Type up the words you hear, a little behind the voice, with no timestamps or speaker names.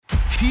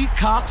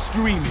Peacock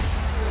Streaming.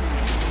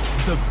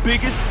 The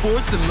biggest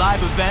sports and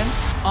live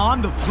events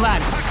on the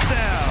planet.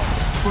 Touchdown.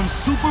 From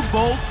Super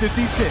Bowl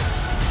 56.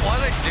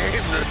 What a game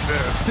this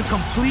is. To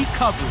complete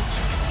coverage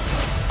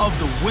of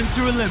the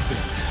Winter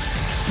Olympics.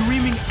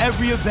 Streaming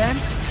every event,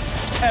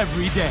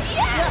 every day.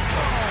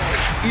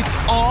 Yeah. It's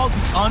all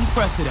the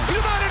unprecedented.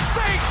 United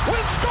States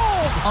wins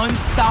gold.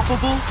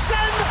 Unstoppable.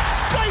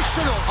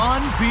 Sensational.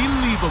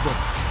 Unbelievable.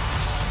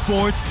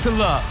 Sports to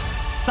love.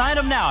 Sign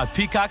up now at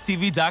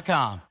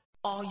PeacockTV.com.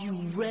 Are you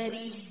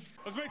ready?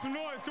 Let's make some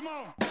noise, come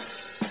on.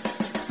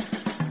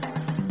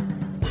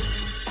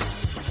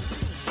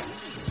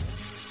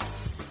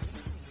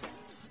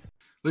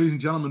 Ladies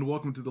and gentlemen,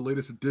 welcome to the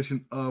latest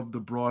edition of the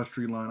Broad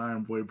Street Line. I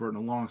am Boyd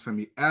Burton. Alongside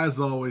me, as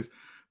always,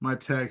 my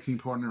tag team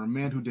partner, a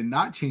man who did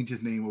not change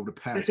his name over the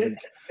past week,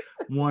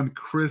 one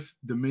Chris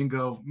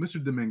Domingo.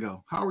 Mr.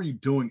 Domingo, how are you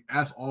doing,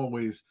 as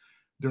always,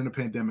 during the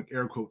pandemic,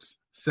 air quotes,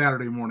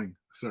 Saturday morning,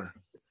 sir?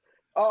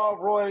 Oh,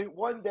 Roy,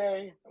 one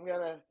day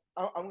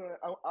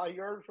I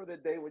yearn for the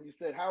day when you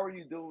said, how are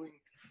you doing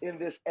in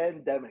this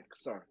endemic,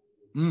 sir?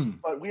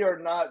 But we are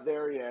not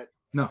there yet.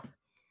 No.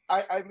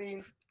 I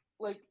mean,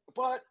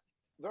 but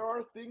there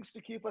are things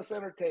to keep us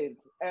entertained.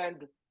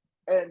 And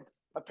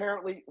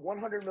apparently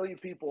 100 million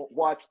people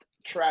watched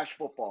trash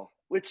football,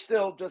 which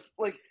still just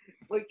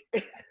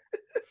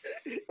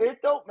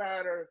it don't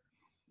matter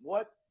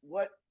what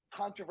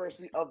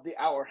controversy of the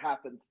hour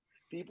happens.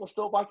 People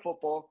still watch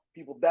football,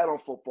 people bet on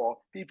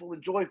football, people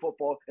enjoy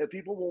football, and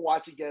people will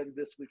watch again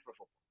this week for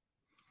football.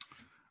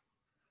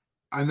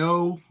 I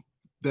know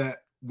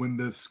that when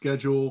the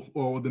schedule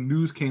or the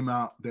news came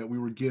out that we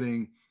were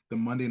getting the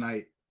Monday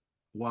night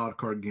wild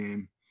card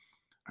game,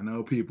 I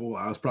know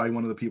I was probably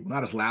one of the people,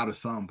 not as loud as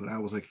some, but I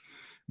was like,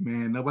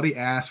 man, nobody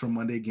asked for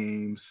Monday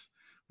games.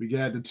 We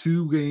got the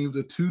 2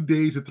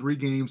 days of 3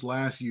 games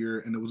last year,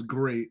 and it was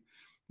great.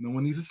 No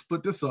one needs to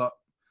split this up.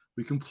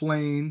 We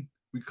complain.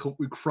 We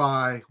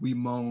cry, we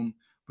moan,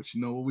 but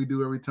you know what we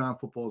do every time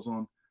football's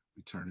on?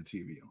 We turn the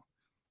TV on.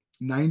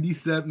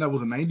 97, that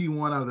was a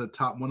 91 out of the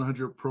top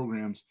 100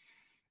 programs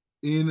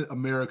in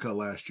America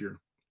last year,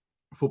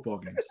 football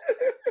games.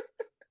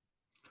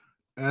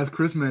 As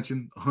Chris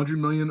mentioned, 100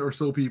 million or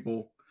so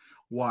people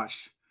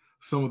watched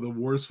some of the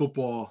worst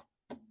football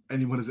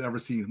anyone has ever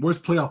seen.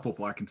 Worst playoff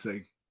football, I can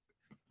say,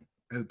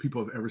 as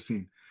people have ever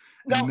seen.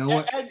 And No, you know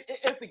what? And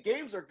if the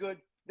games are good,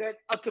 then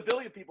a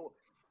kabillion people,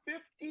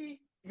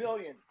 50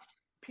 million,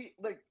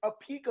 a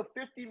peak of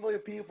 50 million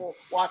people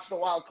watch the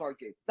wild card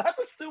game, not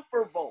the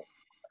Super Bowl.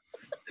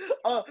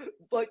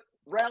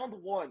 Round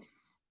one.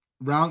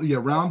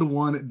 Round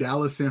one,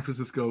 Dallas, San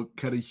Francisco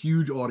had a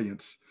huge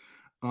audience.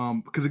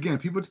 Because again,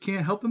 people just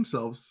can't help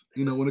themselves,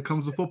 when it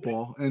comes to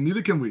football, and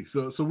neither can we.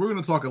 So we're going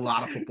to talk a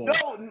lot of football.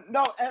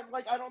 No, and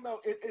I don't know.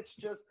 It's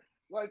just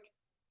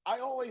I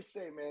always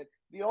say, man,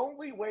 the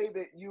only way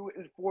that you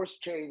enforce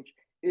change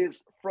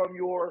is from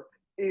your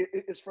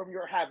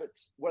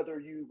habits, whether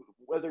you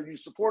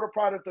support a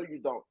product or you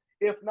don't.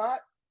 If not,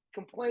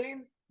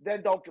 complain,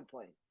 then don't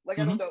complain. I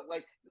don't know,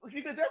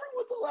 because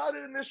everyone's allowed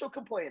an initial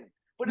complaining.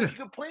 But if you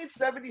complain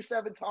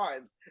 77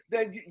 times,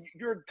 then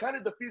you're kind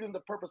of defeating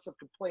the purpose of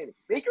complaining.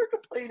 Make your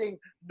complaining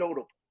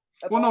notable.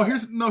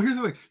 Here's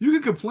the thing. You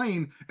can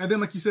complain, and then,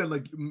 like you said,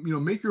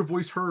 make your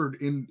voice heard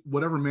in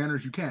whatever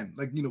manners you can.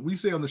 We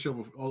say on the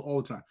show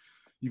all the time,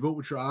 you vote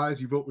with your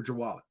eyes, you vote with your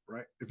wallet,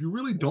 right? If you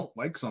really don't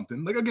like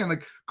something,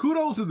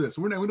 kudos to this.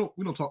 We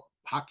don't talk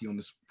hockey on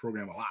this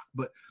program a lot,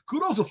 but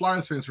kudos to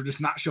Flyers fans for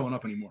just not showing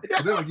up anymore.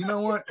 So they're like, you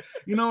know what,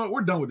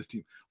 we're done with this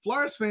team.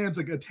 Flyers fans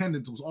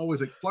attendance was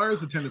always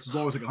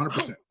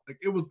 100%.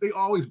 They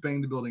always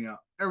banged the building out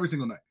every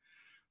single night.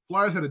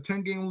 Flyers had a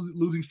 10-game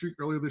losing streak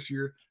earlier this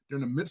year. They're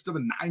in the midst of a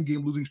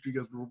 9-game losing streak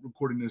as we're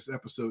recording this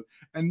episode,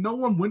 and no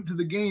one went to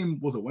the game.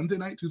 Was it Wednesday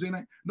night, Tuesday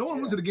night? No one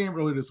went to the game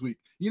earlier this week.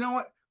 You know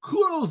what?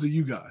 Kudos to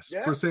you guys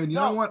for saying,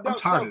 I'm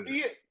tired of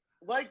this.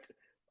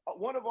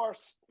 One of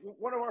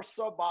our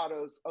sub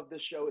mottos of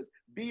this show is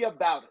be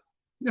about it.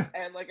 Yeah.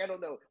 And I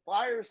don't know,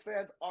 Flyers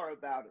fans are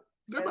about it.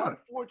 They're about it.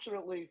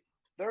 Unfortunately,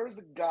 there's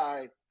a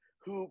guy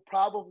who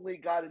probably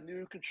got a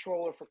new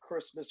controller for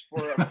Christmas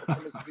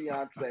from his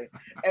fiance,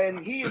 and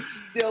he is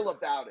still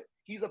about it.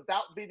 He's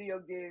about video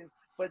games,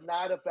 but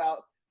not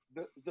about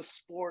the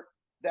sport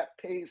that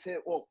pays him.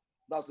 Well,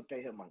 doesn't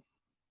pay him money.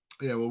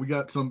 Yeah, well, we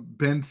got some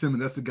Ben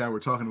Simmons. That's the guy we're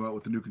talking about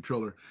with the new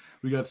controller.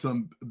 We got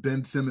some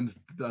Ben Simmons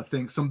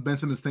things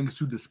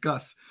to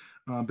discuss.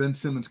 Ben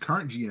Simmons,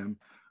 current GM,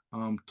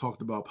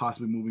 talked about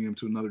possibly moving him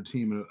to another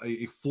team.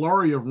 A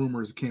flurry of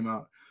rumors came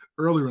out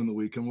earlier in the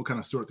week, and we'll kind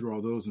of sort through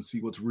all those and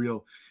see what's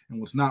real and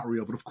what's not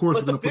real. But of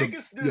course, but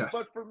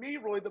but for me,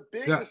 Roy, the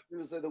biggest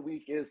news of the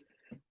week is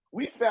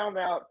we found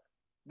out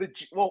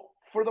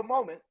for the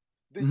moment,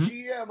 the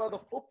GM of the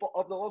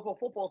local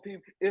football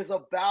team is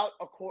about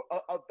a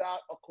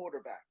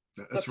quarterback.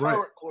 That's the right.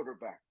 Current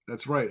quarterback.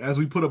 That's right. As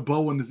we put a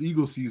bow on this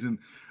Eagles season,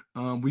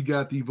 we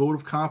got the vote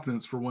of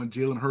confidence for one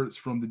Jalen Hurts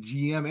from the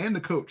GM and the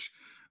coach.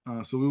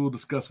 So we will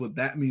discuss what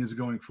that means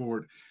going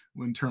forward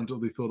in terms of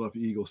the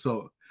Philadelphia Eagles.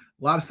 So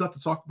A lot of stuff to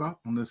talk about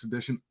on this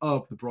edition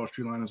of the Broad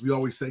Street Line. As we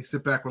always say,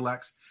 sit back,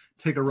 relax,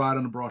 take a ride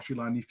on the Broad Street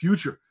Line. The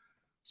future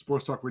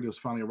Sports Talk Radio has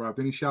finally arrived.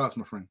 Any shout-outs,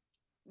 my friend?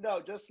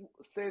 No, just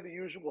say the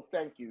usual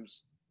thank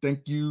yous.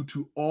 Thank you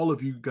to all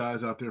of you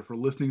guys out there for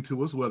listening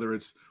to us, whether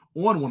it's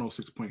on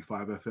 106.5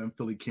 FM,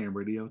 Philly Cam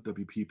Radio,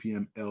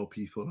 WPPM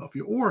LP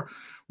Philadelphia, or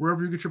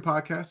wherever you get your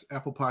podcasts,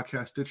 Apple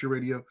Podcasts, Stitcher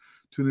Radio,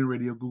 TuneIn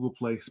Radio, Google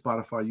Play,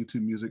 Spotify,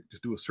 YouTube Music.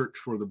 Just do a search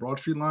for the Broad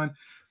Street Line.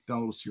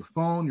 Download us to your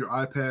phone, your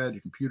iPad,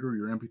 your computer,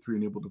 your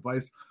MP3-enabled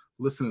device.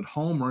 Listen at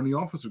home or in the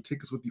office, or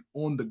take us with you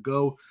on the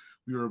go.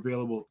 We are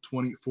available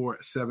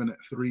 24/7,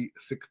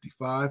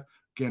 365.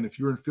 Again, if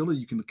you're in Philly,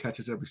 you can catch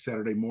us every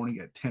Saturday morning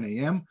at 10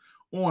 a.m.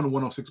 on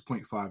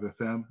 106.5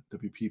 FM,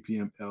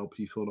 WPPM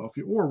LP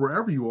Philadelphia, or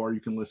wherever you are,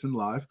 you can listen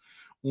live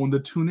on the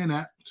TuneIn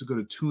app. So go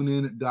to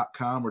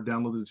tunein.com or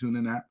download the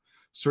TuneIn app,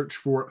 search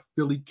for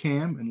Philly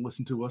Cam, and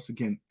listen to us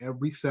again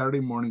every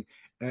Saturday morning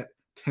at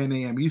 10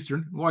 a.m.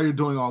 Eastern. While you're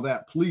doing all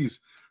that,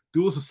 please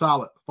do us a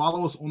solid.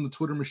 Follow us on the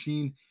Twitter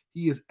machine.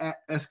 He is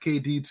at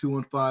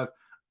SKD215.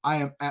 I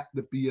am at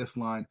the BS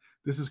Line.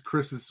 This is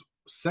Chris's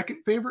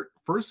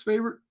first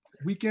favorite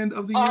weekend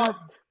of the year.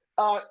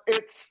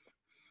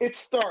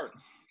 It's third.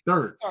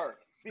 Third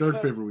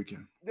favorite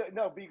weekend.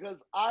 No,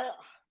 because I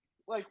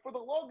for the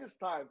longest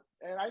time,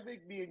 and I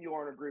think me and you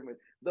are in agreement,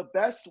 the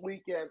best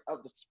weekend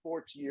of the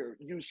sports year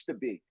used to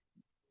be.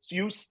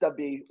 Supposed to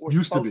be.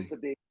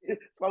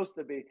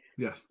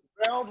 Yes.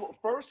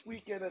 First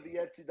weekend of the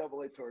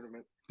NCAA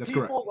tournament. That's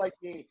People correct. like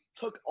me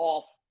took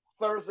off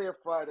Thursday or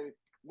Friday,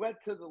 went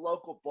to the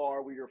local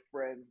bar with your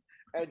friends,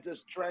 and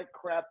just drank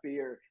crap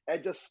beer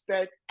and just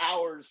spent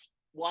hours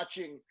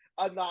watching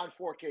a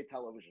non-4K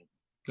television.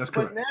 That's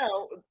correct.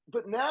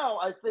 But now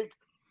I think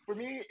for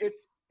me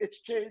it's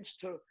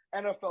changed to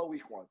NFL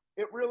Week 1.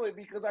 It really,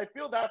 because I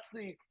feel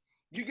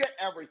you get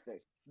everything.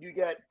 You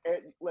get,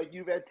 like,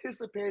 you've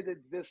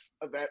anticipated this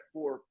event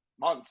for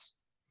months.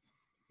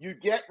 You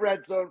get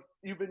Red Zone.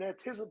 You've been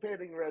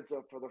anticipating Red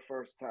Zone for the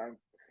first time.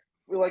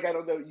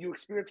 You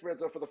experienced Red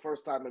Zone for the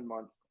first time in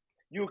months.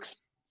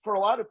 For a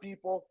lot of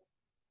people,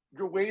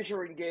 your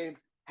wagering game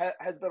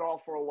has been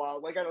off for a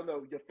while.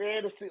 Your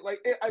fantasy. I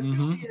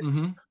feel the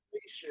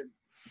anticipation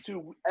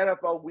to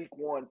NFL Week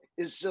 1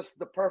 is just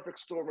the perfect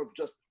storm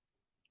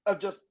of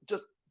just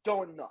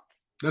going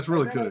nuts. That's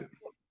really good.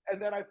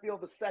 And then I feel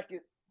the second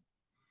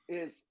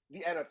is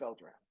the NFL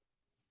draft.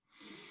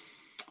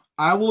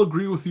 I will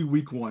agree with you.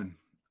 Week 1.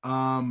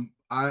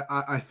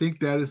 I think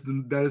that is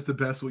the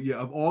best one. Yeah,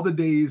 of all the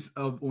days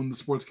on the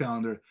sports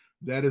calendar,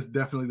 that is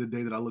definitely the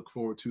day that I look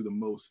forward to the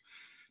most.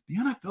 The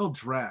NFL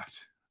draft.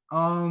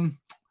 I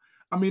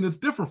mean, it's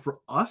different for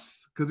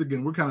us because,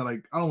 again, we're kind of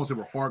like, I don't want to say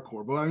we're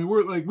hardcore, but I mean,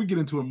 we get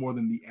into it more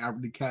than the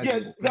average casual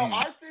fan. No,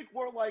 I think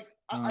we're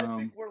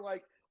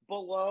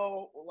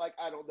below,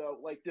 I don't know,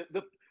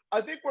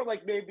 I think we're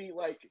maybe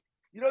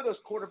those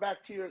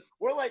quarterback tiers.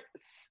 We're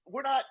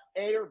not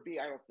A or B,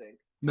 I don't think.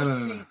 No.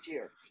 C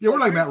tier. Yeah, we're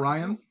like Matt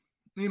Ryan,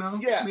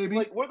 Yeah, maybe.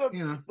 We're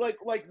the,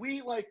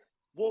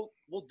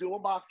 we'll do a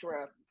mock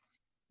draft.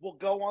 We'll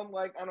go on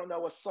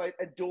a site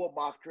and do a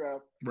mock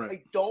draft. Right.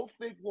 I don't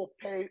think we'll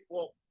pay.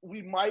 Well,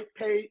 we might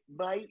pay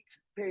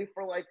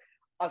for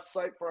a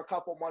site for a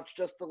couple months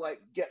just to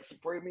get some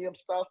premium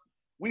stuff.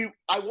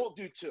 I won't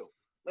do 2.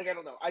 I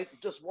don't know.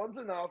 Just one's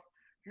enough.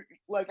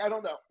 I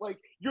don't know.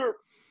 You're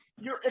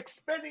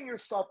expending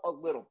yourself a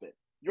little bit.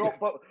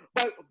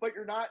 But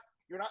you're not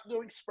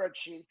doing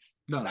spreadsheets.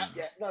 No. Not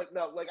yet. No.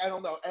 I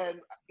don't know.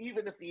 And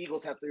even if the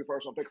Eagles have 3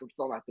 first-round picks, I'm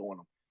still not doing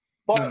them.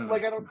 But no. I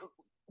don't.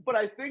 But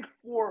I think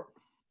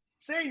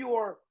say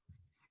you're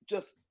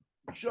just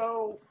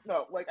Joe.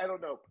 No, I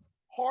don't know.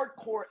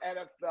 Hardcore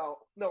NFL.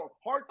 No,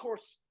 hardcore.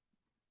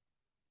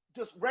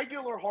 Just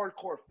regular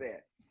hardcore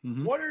fan.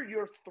 Mm-hmm. What are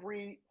your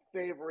 3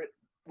 favorite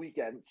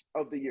weekends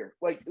of the year?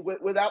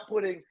 Without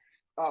putting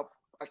a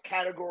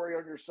category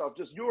on yourself,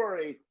 just you're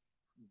a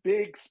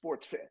big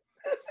sports fan.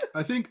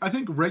 I think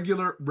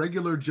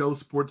regular Joe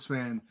sports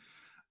fan.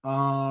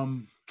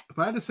 If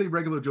I had to say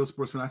regular Joe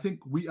sports fan, I think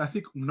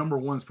number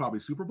 1 is probably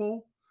Super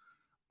Bowl.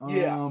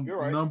 Yeah, you're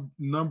right.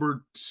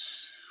 Number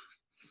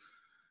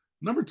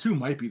 2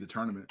 might be the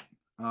tournament.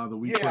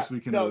 First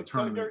weekend of the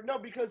tournament. No,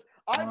 because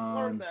I've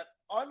learned that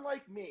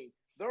unlike me,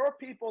 there are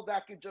people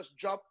that can just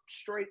jump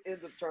straight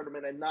into the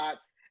tournament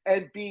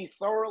and be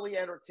thoroughly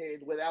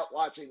entertained without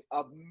watching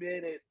a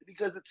minute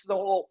because it's the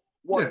whole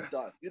one and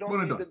done. You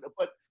don't need to,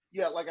 but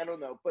I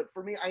don't know. But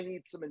for me, I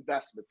need some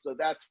investment, so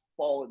that's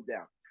fallen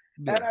down.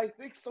 Yeah. And I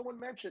think someone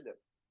mentioned it.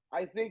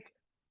 I think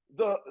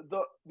the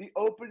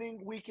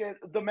opening weekend,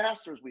 the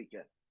Masters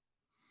weekend.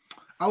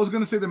 I was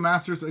going to say the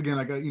Masters again.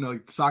 I got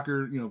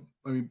soccer.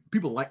 I mean,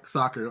 people like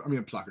soccer. I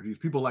mean, soccer.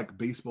 People like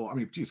baseball. I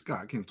mean, geez, God, I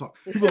can't even talk.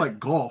 People like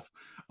golf.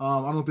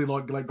 I don't know if they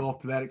like golf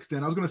to that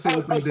extent. I was going to say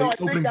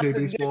opening day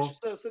baseball. Niche,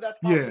 so that's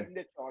probably a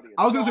niche audience.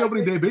 I was going to say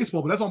opening day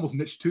baseball, but that's almost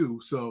niche too.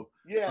 So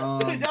yeah, no,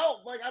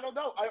 I don't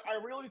know. I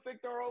really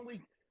think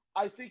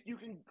I think you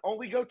can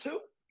only go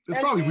 2. It's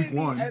probably week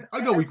 1.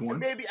 I'd go week 1.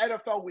 Maybe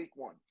NFL week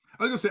 1.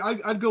 I was going to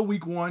say I'd go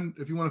week 1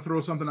 if you want to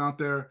throw something out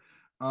there.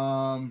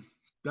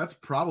 That's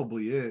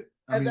probably it.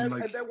 I And mean, then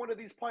like, and then one of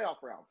these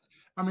playoff rounds.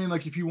 I mean,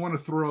 like if you want to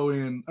throw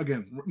in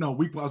again, no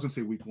week. I was gonna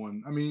say week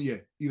one. I mean, yeah,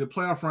 either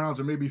playoff rounds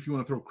or maybe if you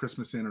want to throw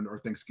Christmas in or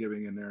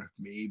Thanksgiving in there,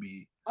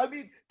 maybe. I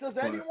mean, does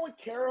anyone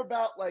care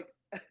about like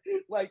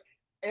like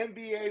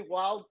NBA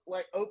wild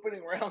like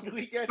opening round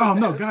weekend? Oh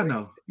no, God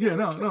no. Yeah,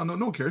 no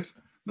one cares.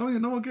 No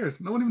one cares.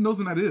 No one even knows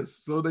when that is,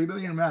 so they don't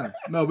even matter.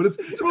 No, but it's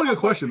a really good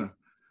question though.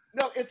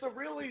 No, it's a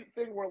really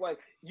thing where like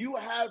you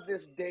have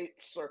this date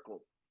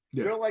circled.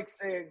 Yeah.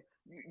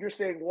 You're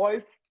saying,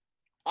 wife,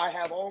 I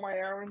have all my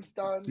errands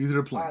done. These are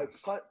the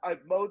plans. I've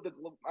mowed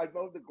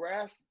the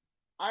grass.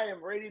 I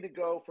am ready to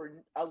go for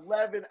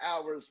 11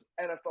 hours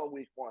NFL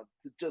Week 1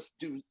 to just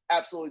do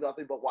absolutely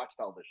nothing but watch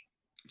television.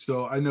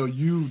 So I know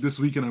you this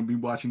weekend will be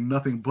watching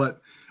nothing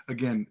but,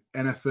 again,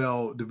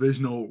 NFL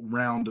divisional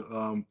round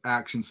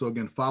action. So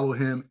again, follow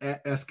him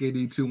at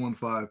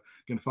SKD215.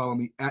 Again, follow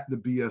me at the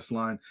BS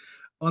line.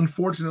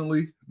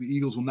 Unfortunately, the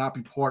Eagles will not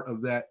be part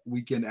of that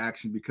weekend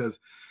action because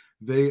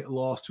they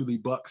lost to the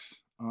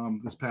Bucks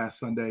this past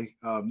Sunday.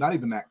 Not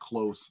even that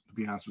close, to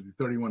be honest with you,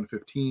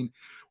 31-15.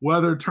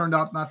 Weather turned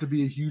out not to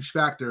be a huge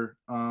factor.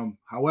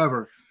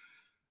 However,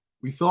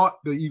 we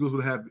thought the Eagles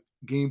would have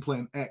game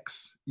plan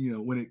X,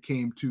 when it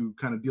came to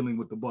kind of dealing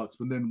with the Bucks.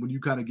 But then when you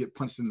kind of get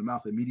punched in the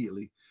mouth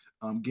immediately,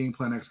 game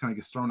plan X kind of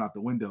gets thrown out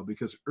the window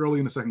because early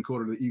in the second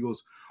quarter, the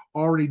Eagles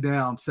already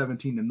down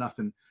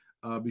 17-0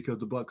 because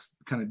the Bucks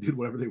kind of did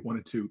whatever they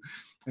wanted to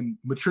and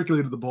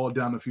matriculated the ball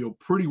down the field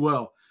pretty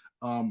well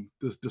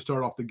to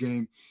start off the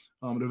game.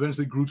 It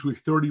eventually grew to a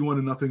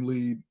 31-0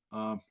 lead.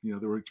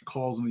 There were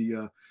calls on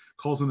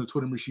the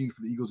Twitter machine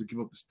for the Eagles to give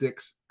up the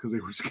sticks because they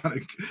were just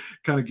kind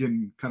of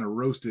getting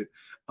roasted.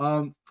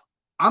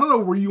 I don't know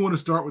where you want to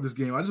start with this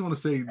game. I just want to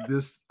say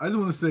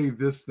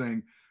this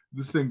thing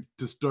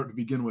to start to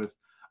begin with.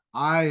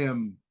 I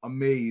am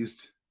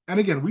amazed. And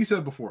again, we said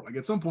it before, like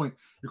at some point,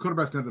 your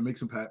quarterback's going to have to make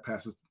some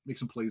passes, make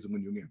some plays and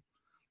win you a game.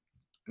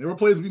 There were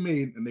plays to be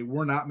made, and they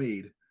were not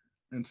made.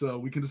 And so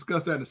we can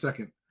discuss that in a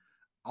second.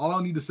 All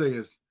I need to say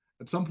is,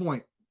 at some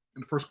point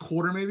in the first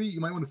quarter, maybe you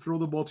might want to throw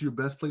the ball to your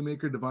best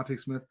playmaker, Devontae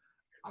Smith.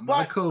 I'm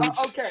not a coach.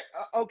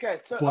 Okay.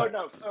 So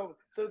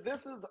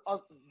this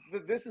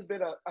has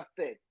been a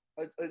thing,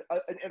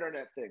 an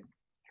internet thing.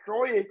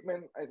 Troy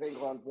Aikman, I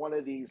think, on one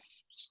of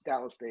these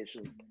Dallas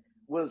stations,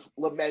 was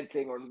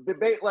lamenting or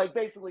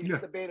basically the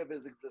debate of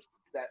his existence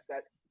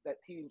that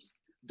teams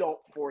don't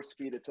force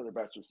feed it to their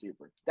best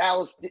receiver.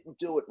 Dallas didn't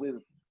do it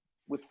with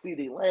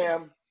CeeDee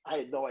Lamb. I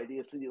had no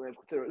idea CeeDee Lamb's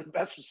considered the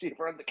best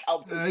receiver on the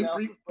Cowboys.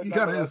 He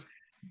kind of is.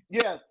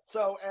 Yeah.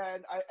 So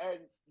and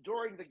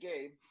during the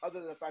game, other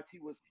than the fact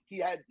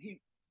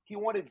he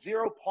wanted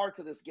zero parts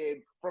of this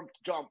game from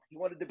jump. He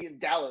wanted to be in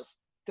Dallas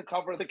to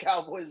cover the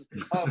Cowboys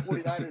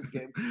 49ers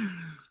game.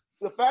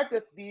 The fact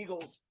that the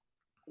Eagles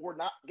were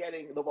not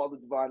getting the ball to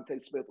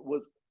Devontae Smith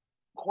was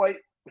quite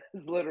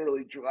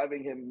literally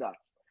driving him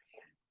nuts.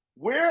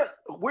 Where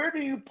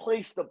do you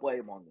place the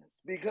blame on this?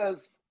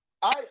 Because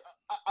I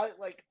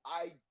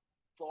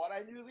thought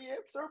I knew the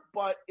answer,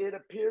 but it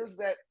appears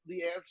that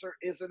the answer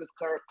isn't as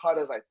clear cut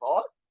as I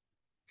thought.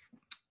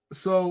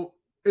 So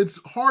it's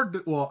hard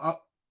to.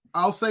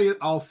 I'll say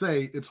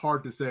it's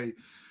hard to say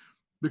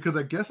because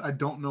I guess I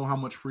don't know how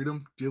much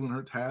freedom Jalen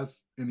Hurts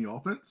has in the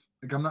offense.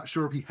 Like I'm not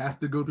sure if he has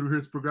to go through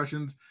his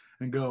progressions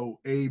and go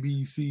A,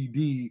 B, C,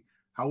 D.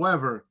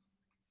 However,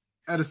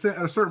 at a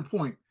certain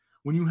point,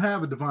 when you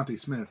have a Devontae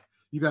Smith,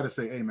 you got to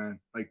say, "Hey, man,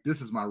 like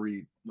this is my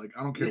read. Like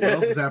I don't care what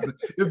else is happening."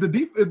 If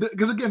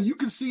because again, you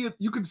can see it.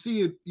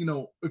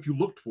 If you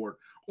looked for it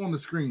on the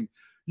screen,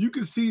 you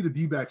can see the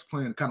D-backs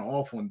playing kind of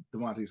off on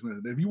Devontae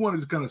Smith. If you want to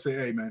just kind of say,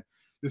 "Hey, man,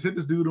 just hit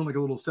this dude on like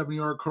a little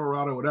 7-yard curl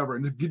route or whatever,"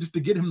 and just to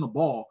get him the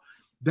ball,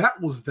 that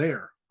was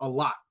there a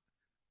lot.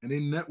 And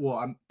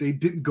they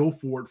didn't go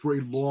for it for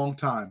a long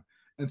time,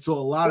 and so a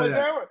lot of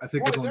that I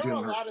think was on Jalen Hurts. There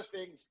were a lot of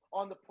things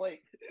on the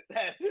plate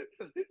that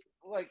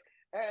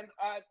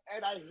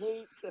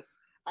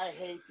I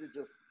hate to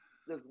just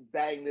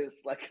bang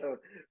this like a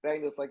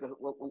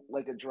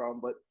drum,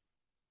 but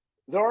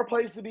there are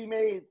plays to be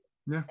made,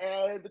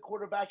 and the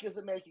quarterback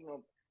isn't making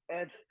them.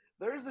 And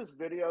there's this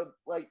video,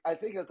 like I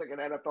think it's like an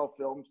NFL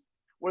Films,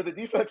 where the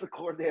defensive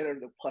coordinator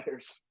and the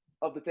players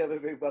of the Tampa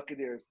Bay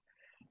Buccaneers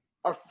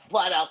are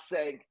flat out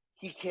saying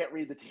he can't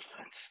read the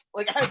defense.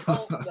 Like I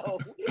don't know.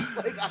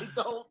 I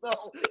don't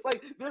know.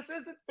 Like this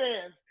isn't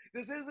fans.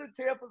 This isn't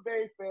Tampa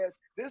Bay fans.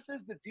 This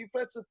is the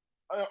defensive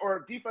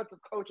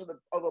coach of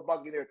the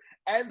Buccaneers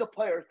and the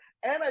players,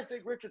 and I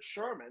think Richard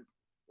Sherman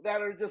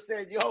that are just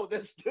saying, "Yo,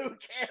 this dude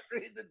can't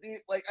read the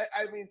deep."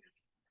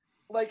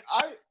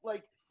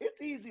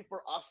 It's easy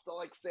for us to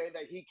say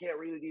that he can't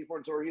read the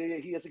defense or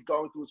he isn't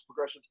going through his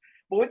progressions,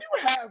 but when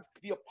you have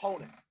the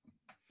opponent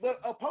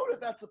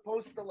that's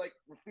supposed to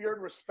fear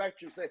and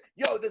respect you, say,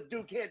 "Yo, this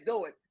dude can't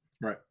do it."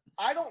 Right.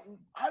 I don't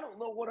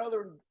know what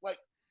other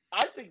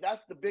I think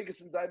that's the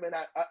biggest indictment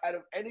out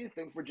of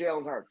anything for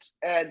Jalen Hurts.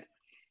 And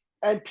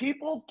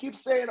people keep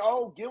saying,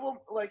 "Oh, give him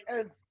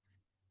and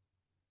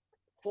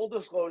full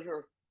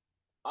disclosure,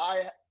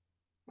 I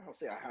I don't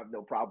say I have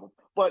no problem,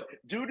 but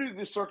due to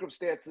the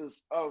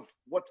circumstances of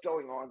what's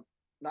going on,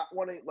 not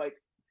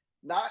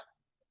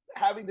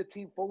having the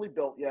team fully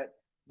built yet,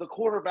 the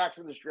quarterbacks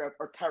in this draft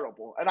are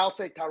terrible. And I'll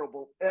say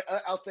terrible.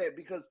 I'll say it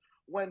because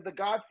when the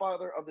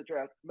godfather of the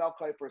draft, Mel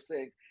Kiper, is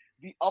saying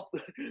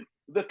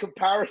the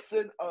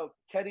comparison of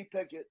Kenny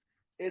Pickett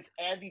is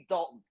Andy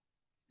Dalton.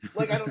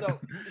 Like, I don't know.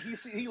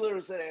 He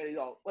literally said Andy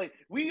Dalton. Like,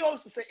 we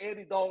used to say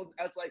Andy Dalton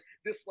as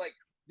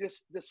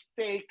this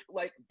fake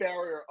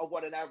barrier of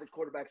what an average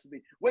quarterback should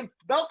be. When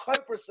Mel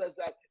Kiper says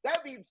that,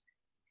 that means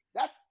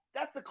that's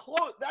the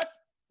close.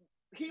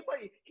 He's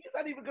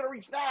not even going to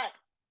reach that.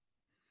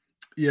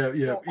 Yeah.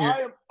 So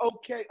I am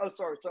okay. Oh,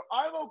 sorry. So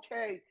I'm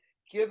okay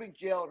giving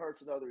Jalen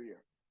Hurts another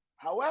year.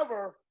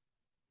 However,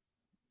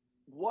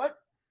 what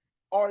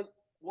are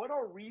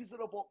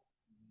reasonable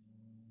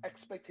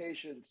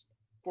expectations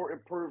for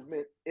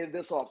improvement in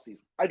this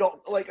offseason? I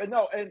don't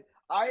no, and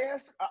I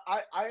ask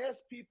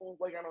people,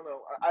 I don't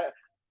know.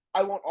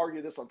 I won't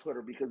argue this on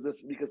Twitter because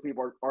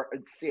people are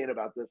insane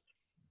about this.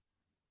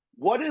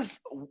 What is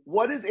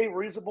a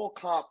reasonable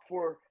comp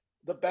for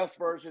the best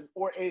version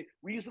or a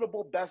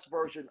reasonable best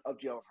version of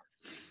Jalen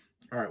Hurts?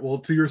 All right. Well,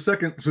 to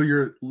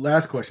your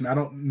last question, I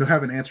don't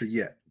have an answer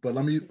yet, but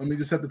let me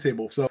just set the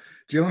table. So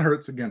Jalen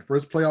Hurts, again,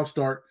 first playoff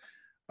start.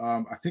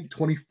 I think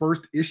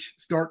 21st-ish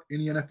start in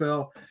the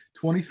NFL,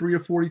 23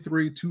 of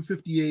 43,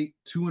 258,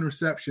 2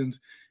 interceptions,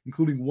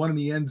 including one in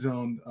the end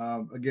zone.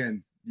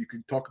 Again, you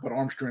could talk about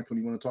arm strength when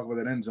you want to talk about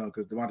that end zone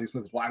because Devontae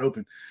Smith is wide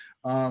open.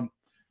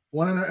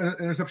 One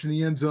interception in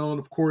the end zone.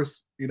 Of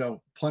course,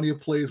 plenty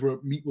of plays where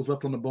meat was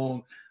left on the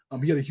bone.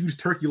 He had a huge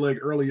turkey leg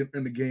early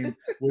in the game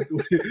with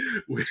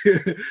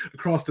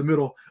across the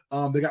middle.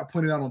 They got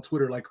pointed out on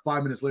Twitter like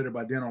 5 minutes later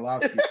by Dan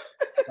Orlovsky,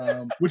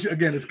 which,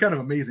 again, is kind of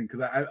amazing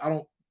because I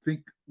don't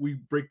think we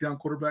break down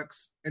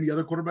any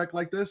other quarterback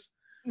like this.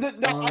 I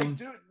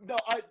do.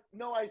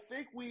 I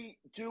think we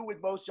do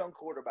with most young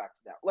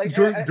quarterbacks now. Like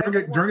during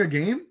a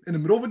game, in the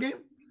middle of a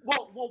game.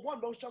 Well,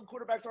 most young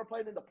quarterbacks aren't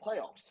playing in the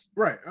playoffs.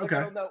 Right.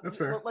 Okay. That's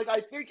fair.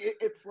 I think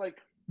it's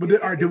like. But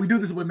did we do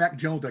this with Mac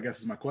Jones? I guess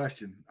is my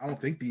question. I don't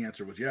think the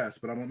answer was yes,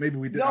 but maybe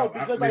we did. No,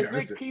 because I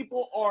think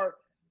people are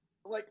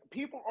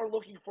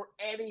looking for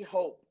any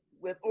hope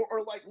with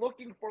or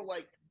looking for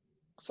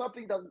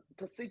something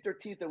to sink their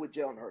teeth in with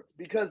Jalen Hurts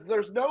because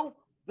there's no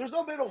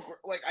middle.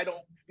 I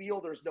don't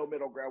feel there's no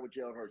middle ground with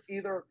Jalen Hurts.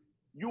 Either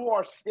you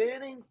are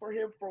standing for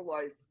him for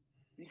life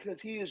because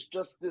he is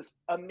just this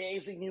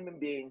amazing human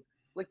being,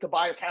 like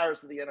Tobias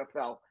Harris of the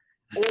NFL,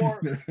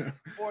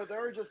 or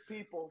there are just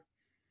people.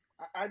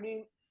 I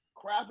mean,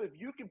 crap, if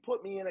you can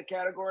put me in a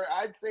category,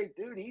 I'd say,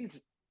 dude,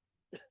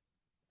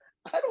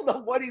 I don't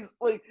know what he's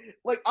like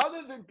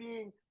other than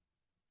being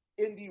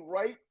in the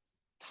right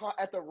time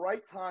at the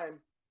right time,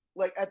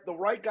 at the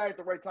right guy at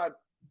the right time.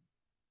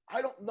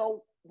 I don't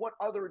know what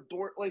other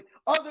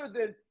other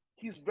than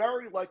he's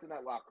very liked in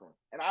that locker room.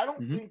 And I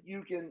don't think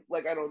you can,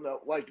 I don't know,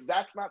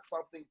 that's not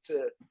something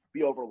to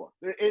be overlooked.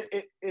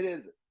 It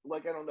isn't. I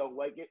don't know,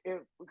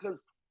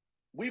 because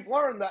we've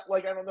learned that,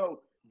 I don't know,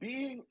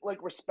 being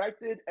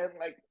respected and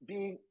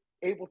being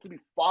able to be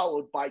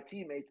followed by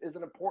teammates is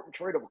an important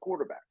trait of a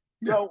quarterback.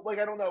 Yeah. So I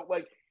don't know,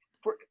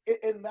 for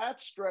in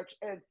that stretch,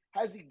 and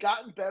has he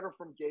gotten better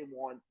from game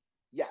one?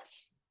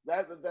 Yes,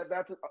 that's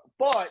it.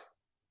 But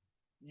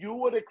you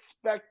would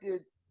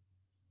expected,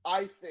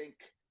 I think,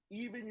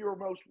 even your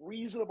most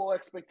reasonable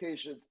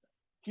expectations,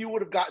 he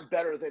would have gotten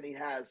better than he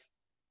has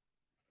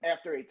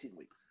after 18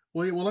 weeks.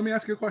 Well, let me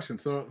ask you a question.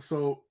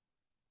 So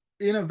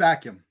in a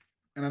vacuum.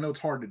 And I know it's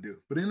hard to do,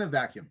 but in a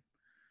vacuum,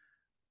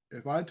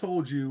 if I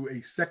told you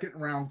a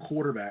second-round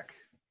quarterback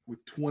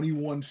with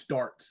 21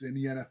 starts in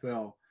the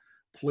NFL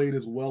played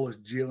as well as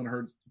Jalen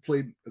Hurts,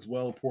 played as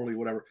well, poorly,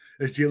 whatever,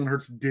 as Jalen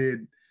Hurts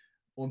did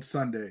on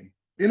Sunday,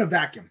 in a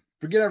vacuum,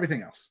 forget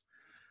everything else,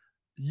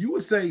 you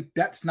would say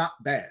that's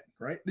not bad,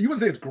 right? You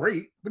wouldn't say it's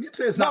great, but you'd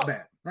say it's not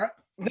bad, right?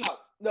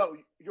 No,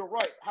 you're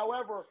right.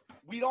 However,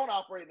 we don't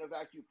operate in a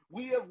vacuum.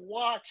 We have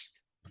watched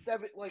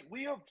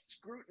we have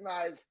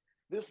scrutinized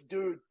this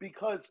dude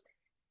because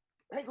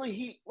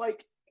frankly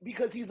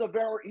because he's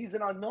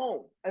an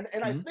unknown and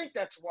I think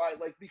that's why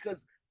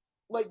because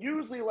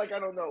usually I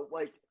don't know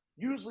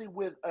usually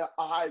with a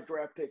high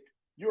draft pick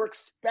you're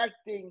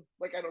expecting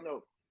I don't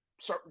know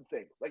certain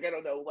things I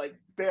don't know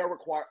bare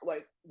require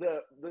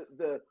the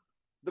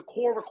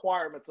core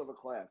requirements of a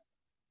class.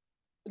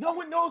 No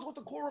one knows what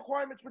the core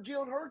requirements for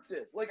Jalen Hurts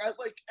is.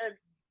 And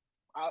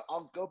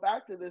I'll go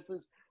back to this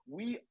is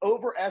we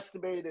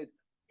overestimated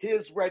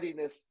his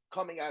readiness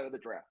coming out of the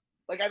draft.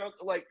 I don't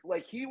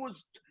he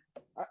was.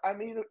 I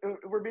mean, if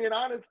we're being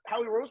honest,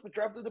 Howie Roseman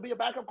drafted to be a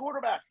backup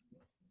quarterback.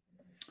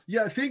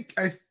 Yeah, I think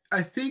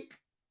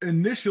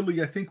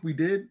initially we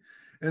did,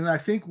 and I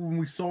think when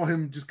we saw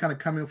him just kind of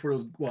come in for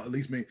those, well, at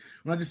least me,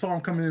 when I just saw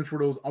him coming in for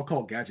those, I'll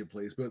call it gadget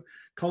plays, but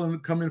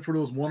come in for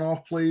those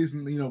one-off plays,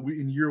 and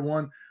in year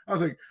one, I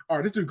was like, all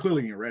right, this dude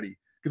clearly ain't ready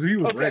because if he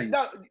was ready,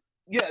 no,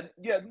 and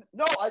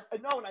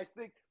I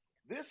think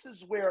this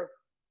is where.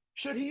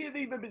 Should he have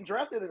even been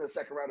drafted in the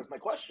second round is my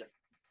question.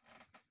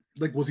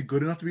 Like, was he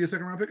good enough to be a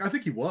second round pick? I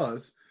think he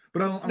was,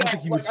 but I don't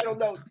think he was. I don't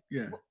know.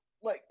 Yeah.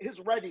 Like his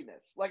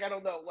readiness. Like, I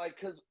don't know. Like,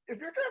 because if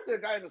you're drafting a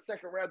guy in the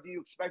second round, do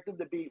you expect him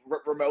to be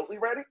remotely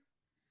ready?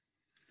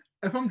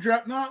 If I'm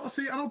drafting, no,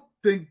 see, I don't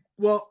think.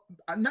 Well,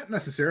 not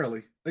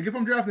necessarily. Like, if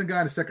I'm drafting a guy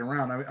in the second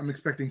round, I'm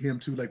expecting him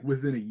to, like,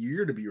 within a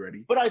year to be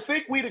ready. But I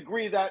think we'd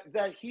agree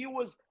that he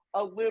was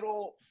a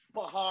little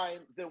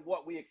behind than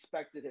what we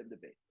expected him to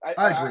be.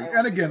 I agree.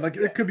 And again, like,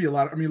 it could be a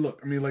lot. I mean,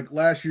 look, like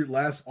last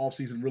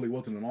offseason really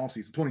wasn't an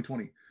offseason.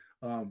 2020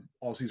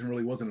 offseason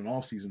really wasn't an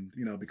offseason,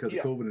 because of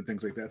COVID and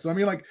things like that. So, I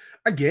mean, like,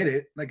 I get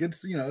it. Like,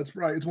 it's, it's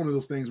right. It's one of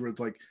those things where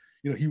it's like,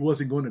 he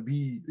wasn't going to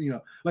be,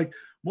 like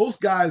most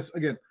guys,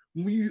 again,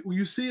 when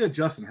you see a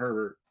Justin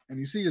Herbert and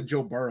you see a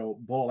Joe Burrow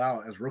ball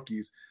out as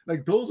rookies,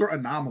 like those are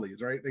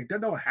anomalies, right? Like that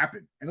don't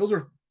happen. And those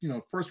are,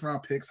 first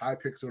round picks, high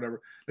picks or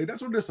whatever. Like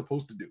that's what they're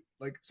supposed to do.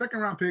 Like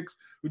second round picks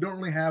who don't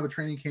really have a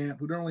training camp,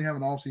 who don't really have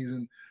an off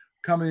season,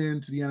 come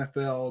into the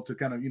NFL to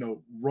kind of,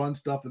 run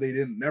stuff that they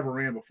never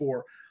ran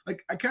before.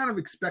 Like I kind of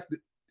expected,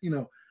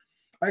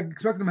 I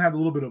expected them to have a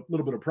little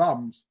bit of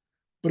problems.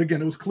 But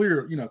again, it was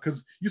clear,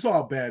 because you saw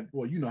how bad,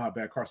 how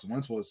bad Carson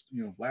Wentz was,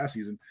 last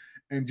season.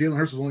 And Jalen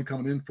Hurts was only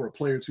coming in for a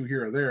play or two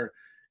here or there.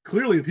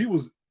 Clearly, if he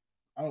was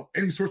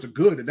any source of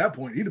good at that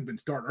point, he'd have been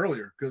starting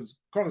earlier because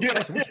Carson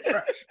Wentz was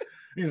trash.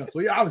 So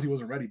he obviously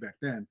wasn't ready back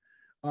then.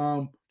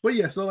 But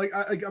yeah, so like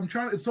I'm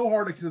trying. It's so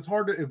hard because it's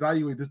hard to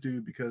evaluate this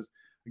dude because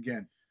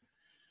again,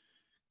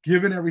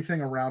 given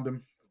everything around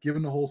him,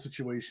 given the whole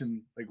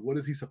situation, like what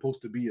is he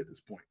supposed to be at this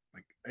point?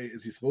 Like,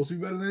 is he supposed to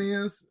be better than he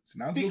is?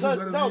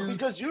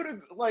 Because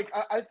you'd like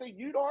I think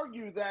you'd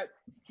argue that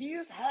he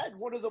has had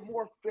one of the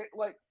more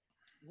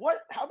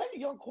how many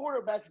young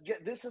quarterbacks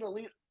get this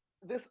elite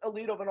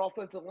of an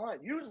offensive line?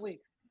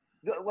 Usually,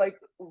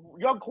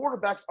 young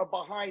quarterbacks are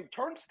behind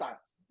turnstiles,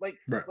 like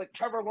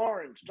Trevor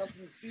Lawrence,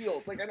 Justin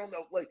Fields. Like I don't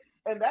know,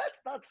 and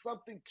that's not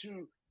something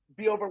to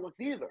be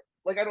overlooked either.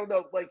 Like I don't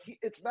know,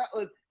 it's not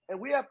like,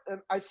 and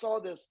I saw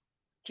this.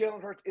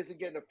 Jalen Hurts isn't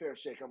getting a fair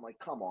shake. I'm like,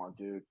 come on,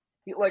 dude.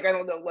 I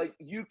don't know,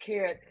 you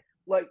can't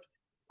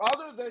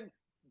other than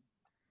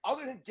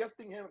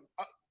gifting him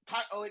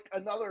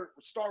another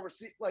star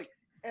receiver,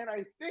 and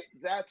I think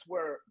that's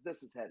where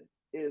this is headed.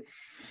 Is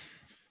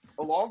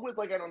along with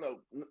I don't know,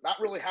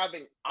 not really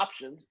having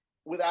options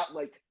without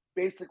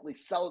basically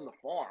selling the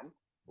farm.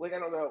 I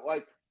don't know,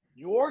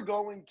 you're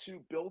going to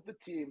build the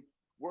team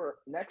where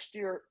next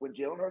year when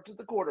Jalen Hurts is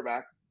the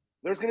quarterback,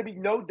 there's going to be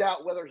no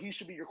doubt whether he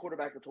should be your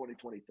quarterback in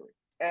 2023,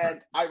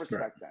 and I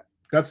respect that.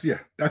 I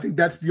think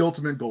that's the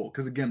ultimate goal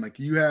because again,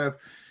 you have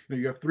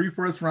 3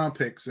 first round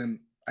picks, and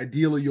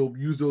ideally you'll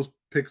use those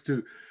picks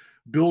to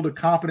build a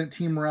competent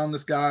team around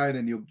this guy,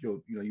 and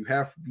you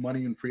have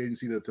money in free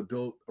agency to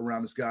build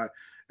around this guy.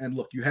 And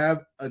look, you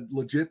have a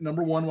legit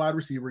number 1 wide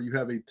receiver. You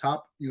have a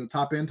top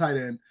end tight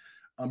end.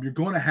 You're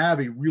going to have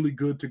a really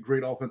good to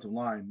great offensive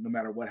line, no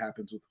matter what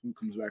happens with who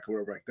comes back or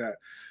whatever like that.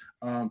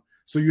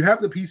 So you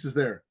have the pieces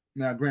there.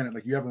 Now, granted,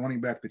 you have a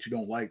running back that you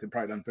don't like that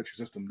probably doesn't fit your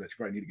system that you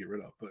probably need to get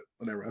rid of, but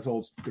whatever. That's a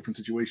whole different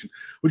situation.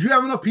 But you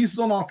have enough pieces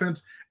on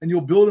offense, and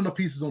you'll build enough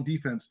pieces on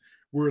defense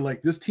where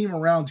this team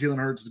around Jalen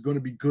Hurts is going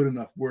to be good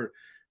enough where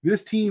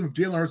this team, if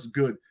Jalen Hurts is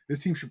good, this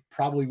team should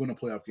probably win a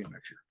playoff game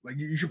next year.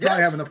 You should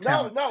probably have enough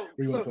talent.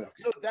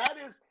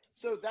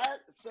 So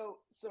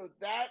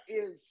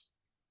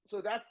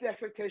that's the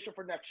expectation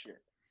for next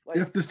year.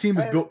 If this team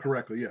is built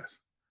correctly, yes.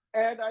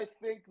 And I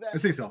think that I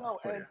say so.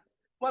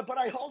 But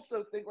I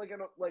also think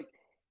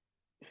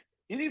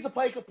he needs to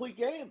play a complete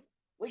game.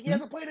 He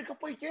hasn't played a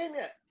complete game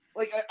yet.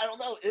 I don't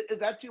know. Is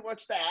that too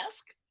much to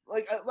ask?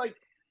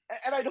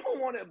 And I don't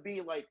want to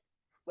be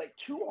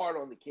too hard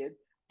on the kid,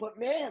 but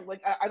man,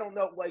 I don't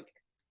know,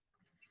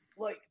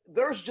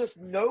 there's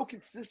just no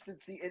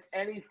consistency in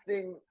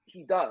anything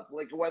he does.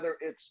 Whether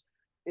it's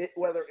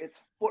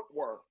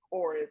footwork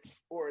or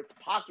it's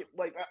pocket.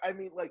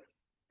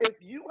 If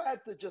you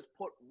had to just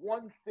put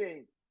one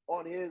thing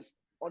on his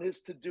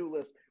to-do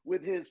list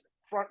with his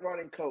front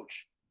running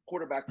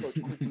quarterback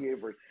coach, Quincy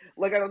Avery,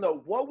 I don't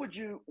know, what would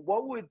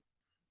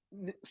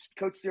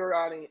Coach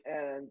Sirianni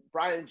and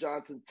Brian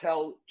Johnson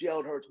tell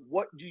Jalen Hurts?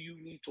 What do you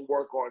need to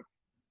work on?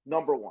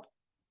 Number 1.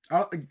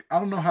 I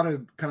don't know how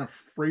to kind of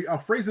phrase. I'll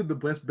phrase it the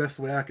best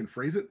way I can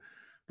phrase it,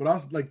 but I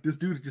was this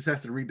dude just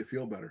has to read the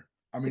field better.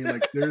 I mean,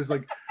 there's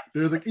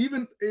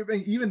even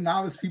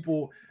novice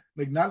people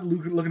not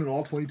looking at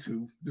all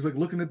 22, just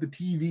looking at the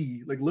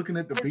TV, looking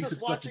at the basic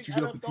stuff that you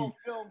get off the TV.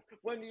 Films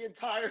when the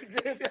entire team,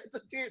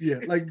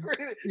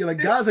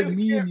 guys like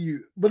me and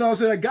you. But I'm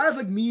saying guys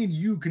like me and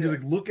you can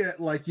just look at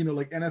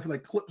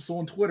NFL clips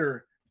on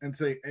Twitter and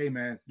say, hey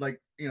man, I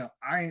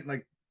ain't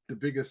the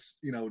biggest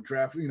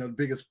draft,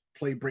 biggest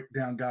play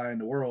breakdown guy in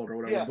the world or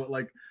whatever. Yeah. But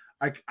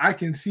I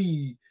can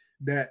see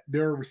that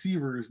there are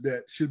receivers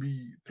that should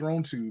be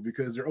thrown to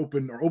because they're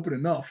open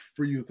enough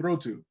for you to throw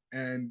to,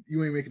 and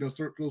you ain't making those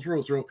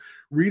throws. So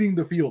reading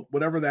the field,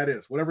 whatever that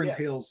is, whatever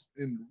entails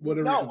in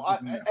whatever. No,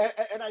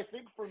 and I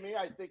think for me,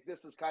 I think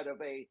this is kind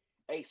of a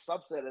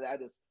subset of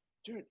that is,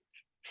 dude,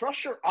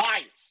 trust your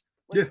eyes.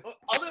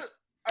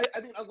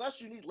 I mean,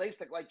 unless you need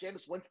LASIK like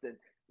Jameis Winston,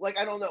 like,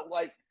 I don't know,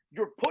 like,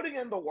 you're putting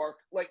in the work.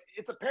 Like,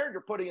 it's apparent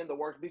you're putting in the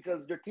work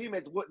because your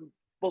teammates wouldn't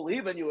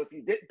believe in you if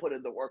you didn't put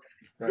in the work.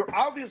 Right. You're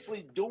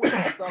obviously doing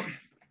stuff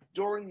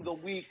during the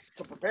week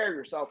to prepare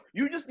yourself.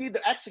 You just need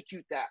to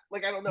execute that.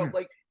 Like, I don't know,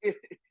 like, if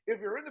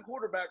you're in the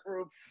quarterback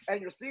room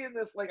and you're seeing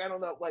this, like, I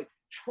don't know, like,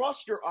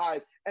 trust your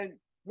eyes, and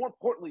more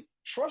importantly,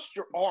 trust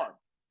your arm.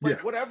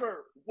 Like,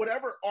 whatever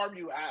arm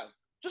you have,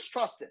 just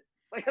trust it.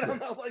 Like, I don't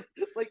know, like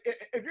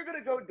if you're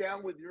gonna go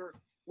down with your,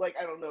 like,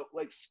 I don't know,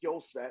 like, skill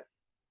set,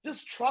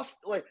 just trust,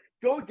 like,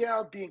 go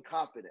down being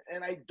confident.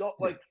 And I don't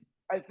like.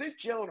 I think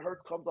Jalen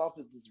Hurts comes off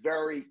as this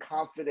very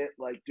confident,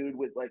 like, dude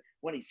with, like,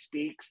 when he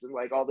speaks and,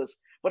 like, all this.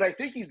 But I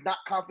think he's not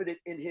confident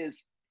in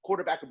his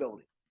quarterback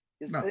ability,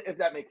 if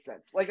that makes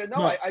sense. Like, I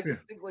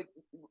just think,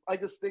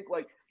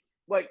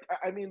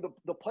 I mean,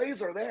 the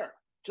plays are there.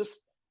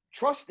 Just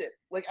trust it.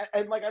 Like,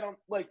 and, like, I don't,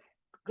 like,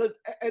 because,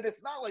 and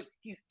it's not like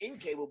he's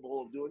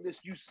incapable of doing this.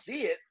 You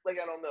see it, like,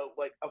 I don't know,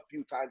 like, a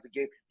few times a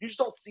game. You just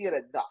don't see it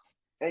enough.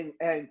 And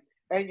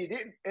you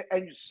didn't,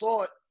 and you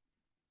saw it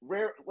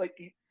rare, like,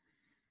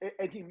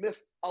 and he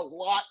missed a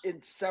lot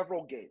in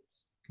several games.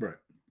 Right.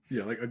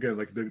 Yeah. Like, again,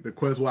 like the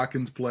Quez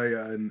Watkins play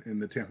in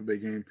the Tampa Bay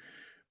game.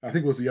 I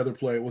think it was the other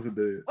play. Was it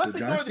the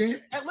Giants game?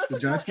 The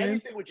Giants game?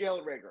 Anything with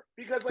Jalen Reagor.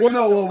 Because, like,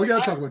 we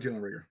got to talk about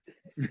Jalen Reagor.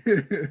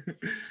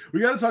 We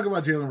got to talk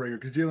about Jalen Reagor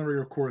because Jalen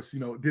Reagor, of course,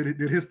 did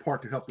his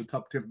part to help the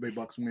Tampa Bay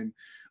Bucks win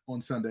on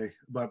Sunday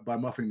by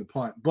muffing the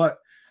punt. But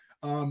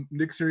Howie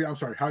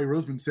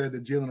Roseman said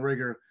that Jalen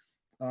Reagor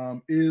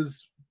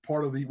is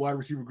part of the wide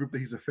receiver group that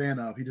he's a fan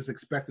of. He just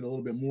expected a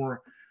little bit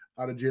more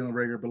out of Jalen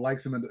Reagor, but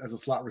likes him as a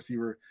slot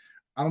receiver.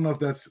 I don't know if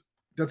that's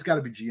got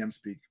to be GM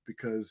speak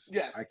because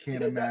I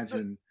can't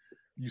imagine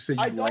you say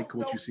you like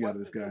what you see out of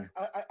this guy.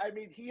 I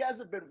mean, he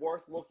hasn't been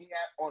worth looking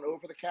at on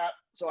Over the Cap,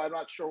 so I'm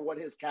not sure what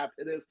his cap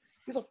it is.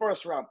 He's a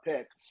first-round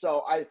pick,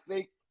 so I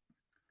think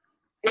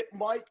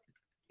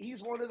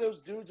he's one of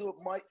those dudes who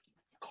it might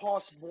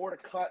cost more to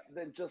cut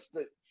than just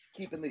to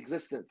keep in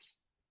existence.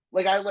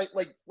 Like I like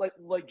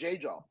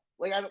J-Jaw.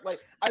 I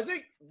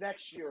think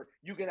next year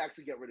you can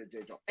actually get rid of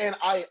J-Jaw, and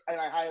I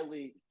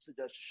highly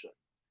suggest you should.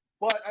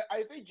 But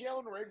I think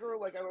Jalen Reagor,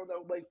 like, I don't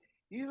know, like,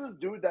 he's this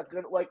dude that's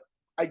gonna, like,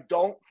 I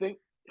don't think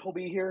he'll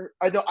be here.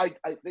 I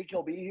think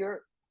he'll be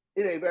here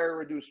in a very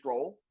reduced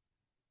role.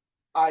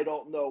 I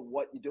don't know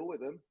what you do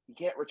with him. He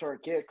can't return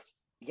kicks.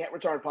 He can't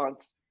return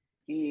punts.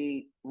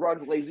 He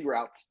runs lazy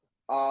routes.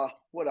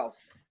 What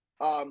else?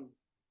 That's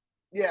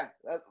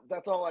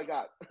all I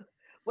got.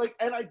 Like,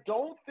 and I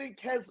don't think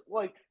Quez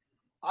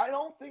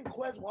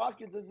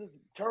Watkins is this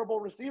terrible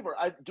receiver.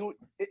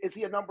 Is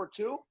he a number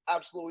 2?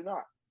 Absolutely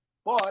not.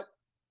 But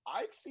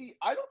I could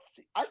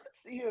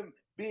see him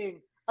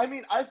being. I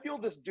mean, I feel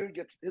this dude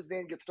his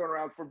name gets thrown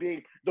around for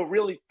being the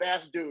really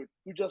fast dude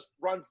who just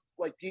runs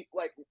like deep,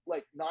 like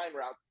 9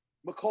 routes.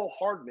 Mecole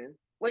Hardman.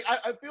 Like,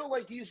 I feel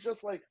like he's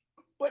just like.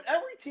 But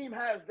every team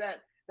has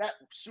that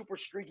super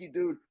streaky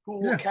dude who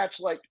will catch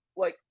like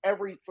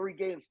every 3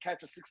 games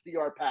catch a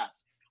 60-yard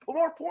pass. But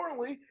more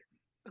importantly,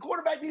 the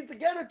quarterback needs to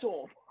get it to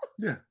him.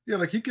 Yeah,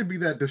 like he could be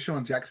that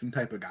Deshaun Jackson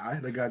type of guy,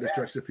 the guy that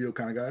stretch the field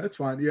kind of guy. That's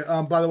fine.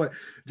 Yeah. By the way,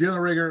 Jalen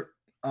Reagor,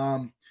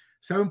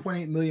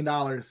 $7.8 million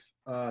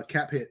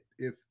cap hit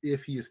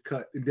if he is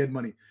cut in dead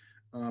money.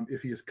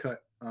 If he is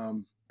cut,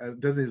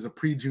 designated as a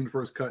pre-June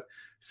 1st cut.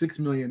 $6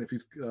 million if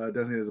he's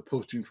designated as a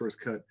post-June 1st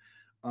cut.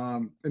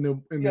 In the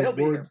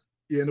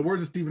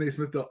words of Stephen A.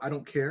 Smith, though, I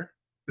don't care.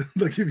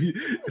 I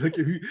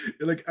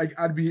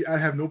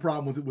have no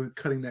problem with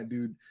cutting that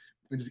dude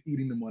and just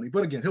eating the money.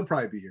 But again, he'll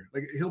probably be here.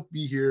 Like, he'll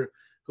be here.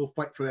 He'll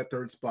fight for that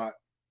 3rd spot.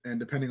 And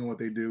depending on what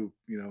they do,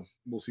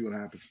 we'll see what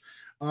happens.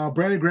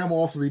 Brandon Graham will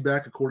also be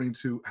back, according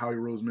to Howie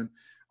Roseman.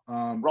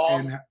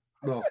 Wrong.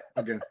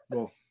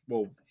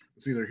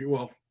 It's either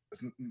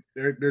it's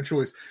their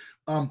choice.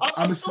 I'm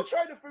still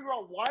trying to figure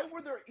out why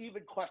were there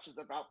even questions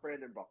about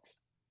Brandon Brooks?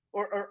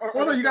 You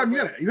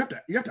have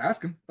to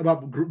ask him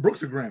about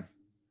Brooks or Graham.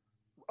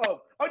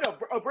 Oh no,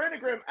 Brandon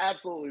Graham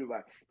absolutely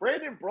back.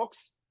 Brandon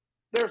Brooks,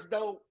 there's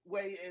no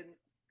way in.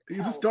 He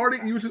was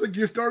just like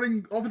your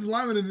starting offensive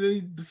lineman, and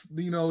then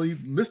he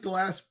missed the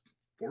last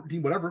 14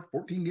 game, whatever,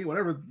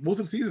 most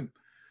of the season.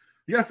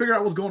 You got to figure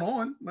out what's going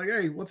on. Like,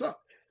 hey, what's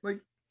up? Like,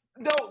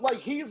 no, like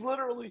he's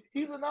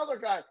another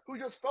guy who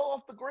just fell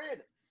off the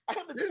grid. I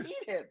haven't seen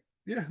him.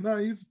 Yeah, no,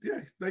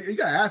 like, you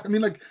gotta ask. I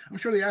mean, like, I'm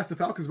sure they asked the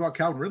Falcons about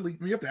Calvin Ridley. I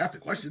mean, you have to ask the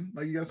question.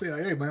 Like, you gotta say,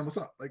 like, hey, man, what's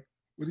up? Like,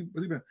 where's he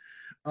been?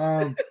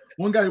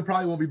 One guy who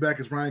probably won't be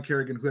back is Ryan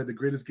Kerrigan, who had the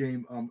greatest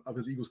game of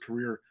his Eagles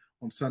career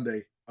on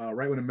Sunday,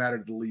 right when it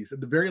mattered the least. At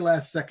the very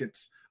last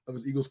seconds of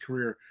his Eagles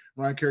career,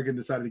 Ryan Kerrigan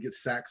decided to get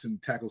sacks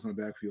and tackles on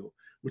the backfield,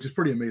 which is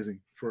pretty amazing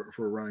for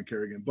Ryan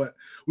Kerrigan. But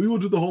we will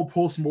do the whole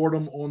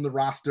post-mortem on the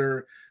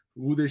roster,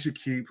 who they should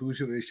keep,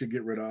 they should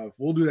get rid of.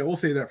 We'll do that. We'll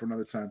save that for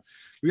another time.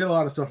 We got a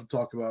lot of stuff to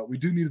talk about. We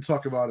do need to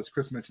talk about, as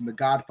Chris mentioned, the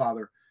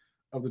godfather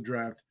of the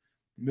draft,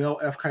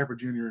 Mel F. Kiper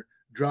Jr.,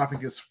 dropping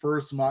his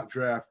first mock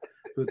draft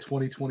for the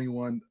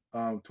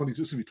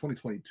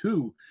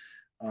 2022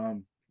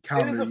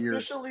 calendar year. It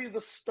is officially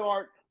the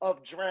start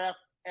of draft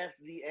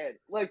SZN.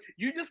 Like,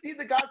 you just need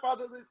the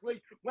Godfather.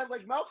 Like, when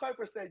like Mel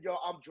Kiper said, "Yo,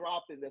 I'm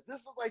dropping this."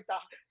 This is like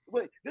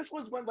this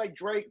was when like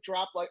Drake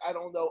dropped like I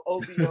don't know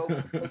OVO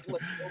like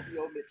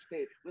OVO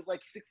mixtape with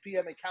like 6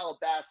 p.m. in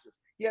Calabasas.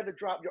 He had to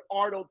drop your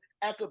Arnold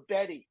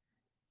Ekabetti.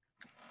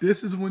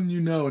 This is when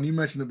you know, and you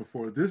mentioned it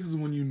before. This is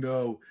when you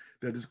know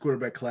that this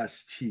quarterback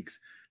class cheeks,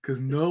 because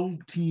no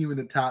team in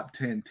the top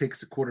 10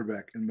 takes a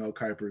quarterback in Mel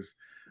Kiper's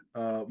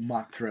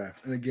mock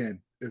draft. And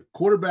again, if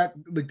quarterback,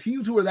 the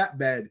teams who are that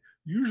bad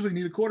usually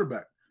need a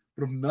quarterback.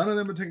 But if none of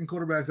them are taking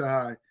quarterbacks that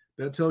high,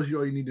 that tells you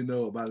all you need to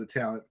know about the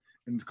talent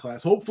in this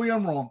class. Hopefully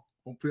I'm wrong.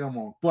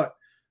 But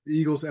the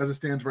Eagles, as it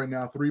stands right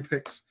now, 3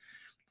 picks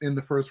in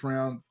the first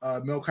round.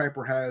 Mel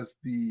Kiper has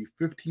the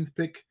 15th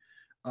pick.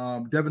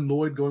 Devin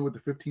Lloyd going with the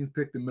 15th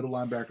pick, the middle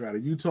linebacker out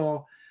of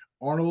Utah.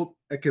 Arnold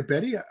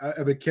Ekabetti.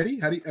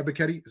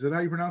 Ebiketie? Is that how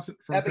you pronounce it?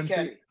 From Penn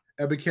State?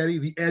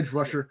 Ebiketie, the edge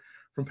rusher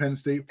from Penn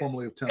State,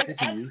 formerly of Temple.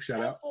 To you,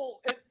 shout out.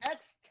 An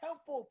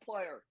ex-Temple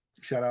player.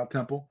 Shout out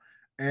Temple.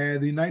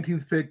 And the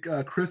 19th pick,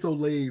 Chris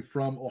Olave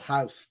from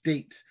Ohio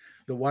State,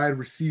 the wide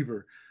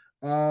receiver.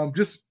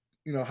 Just,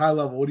 high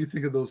level, what do you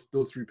think of those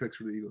 3 picks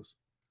for the Eagles?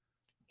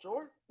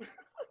 Sure.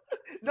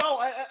 No,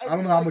 I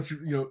don't know how much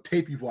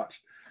tape you've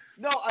watched.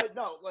 No, I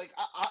know. Like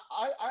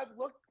I've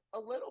looked a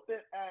little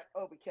bit at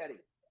Ebiketie,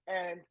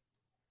 and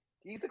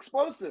he's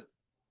explosive,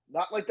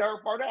 not like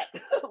Derek Barnett.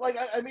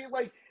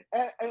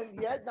 And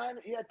he had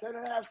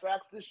 10.5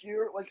 sacks this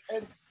year. Like,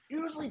 and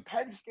usually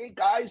Penn State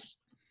guys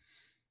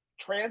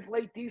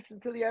translate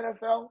decent to the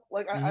NFL.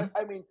 Like, I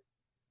mean,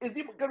 is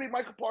he going to be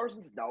Michael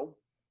Parsons? No,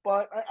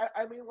 but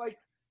I mean, like,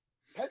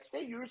 Penn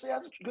State usually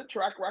has a good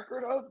track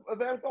record of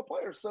NFL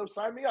players. So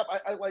sign me up.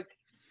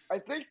 I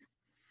think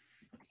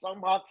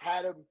some mocks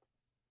had him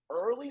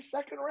early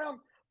second round,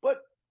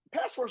 but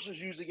pass rushers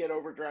usually get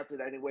overdrafted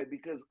anyway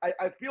because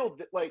I feel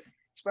that, like,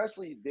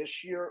 especially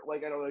this year,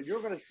 like, I don't know,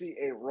 you're going to see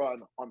a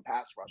run on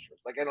pass rushers.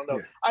 Like, I don't know.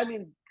 Yeah. I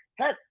mean,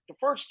 heck, the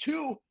first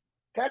 2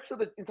 picks of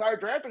the entire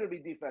draft are going to be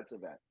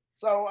defensive end.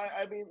 So,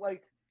 I mean,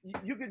 like,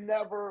 you could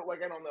never,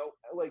 like, I don't know,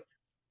 like,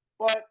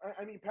 but,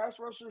 I mean, pass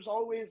rushers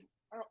always,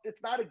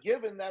 it's not a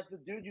given that the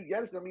dude you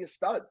get is going to be a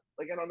stud.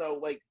 Like, I don't know,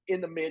 like,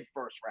 in the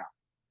mid-first round.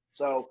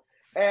 So,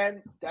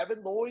 and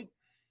Devin Lloyd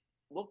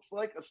looks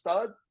like a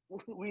stud.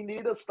 We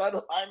need a stud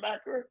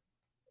linebacker.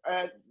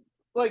 And,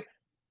 like,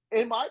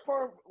 in my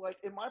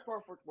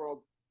perfect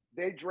world,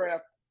 they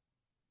draft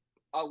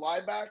a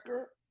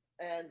linebacker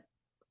and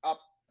a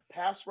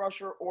pass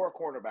rusher or a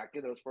cornerback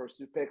in those first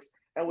 2 picks.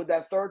 And with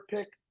that 3rd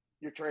pick,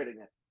 you're trading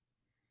it.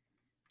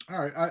 All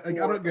right. I don't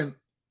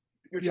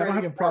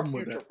have a problem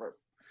with that.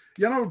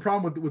 Yeah, I don't have a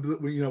problem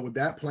with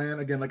that plan.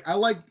 Again, like,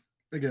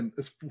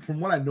 it's from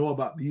what I know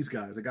about these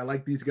guys. Like, I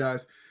like these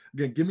guys.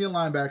 Again, give me a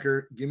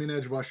linebacker, give me an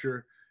edge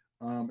rusher.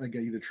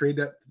 Again, either trade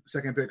that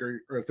 2nd pick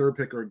or 3rd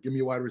pick, or give me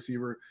a wide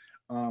receiver.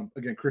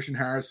 Again, Christian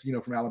Harris,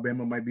 from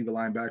Alabama might be the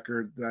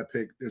linebacker that I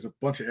pick. There's a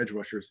bunch of edge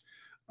rushers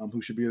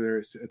who should be there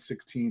at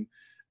 16.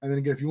 And then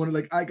again, if you want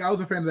to, I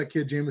was a fan of that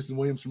kid, Jamison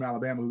Williams from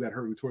Alabama, who got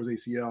hurt, who tore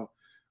his ACL.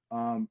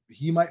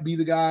 He might be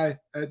the guy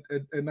at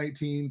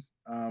 19.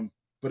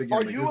 But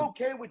again, are you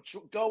okay with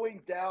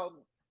going down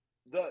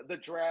the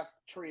draft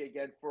tree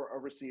again for a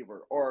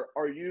receiver, or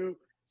are you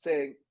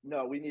saying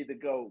no? We need to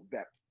go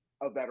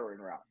a veteran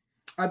route.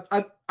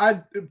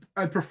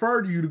 I'd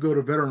prefer you to go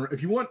to veteran.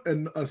 If you want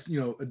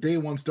a day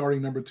 1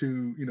 starting number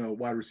 2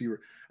 wide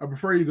receiver, I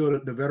prefer you to go to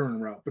the veteran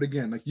route. But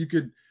again, like,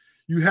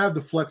 you have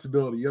the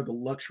flexibility, you have the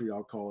luxury,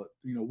 I'll call it,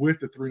 with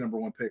the 3 number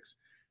 1 picks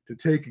to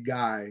take a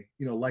guy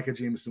like a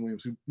Jamison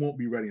Williams who won't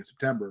be ready in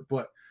September,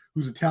 but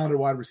who's a talented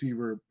wide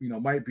receiver,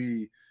 might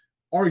be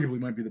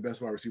the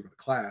best wide receiver in the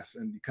class.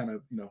 And you kind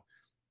of,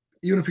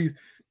 even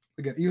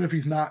if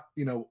he's not,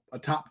 a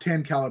top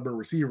 10 caliber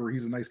receiver,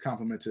 he's a nice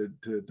compliment to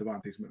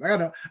Devontae Smith. I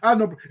don't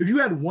know. If you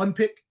had 1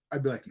 pick,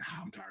 I'd be like, nah,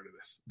 I'm tired of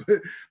this.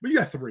 But you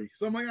got 3.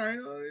 So I'm like, all right,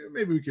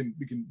 maybe we can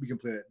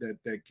play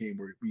that game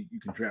where you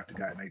can draft a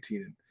guy at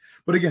 19.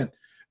 But again,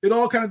 it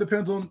all kind of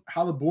depends on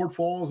how the board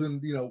falls and,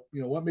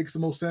 what makes the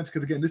most sense.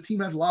 Because again, this team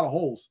has a lot of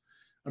holes.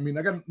 I mean,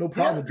 I got no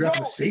problem with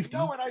drafting a safety.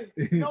 And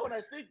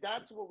I think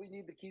that's what we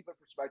need to keep in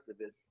perspective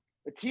is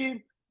a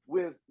team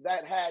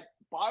that had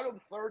bottom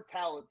 3rd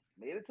talent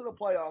made it to the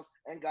playoffs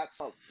and got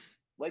smoked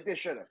like they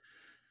should have.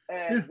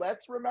 And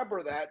let's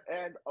remember that.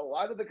 And a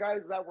lot of the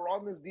guys that were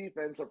on this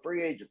defense are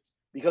free agents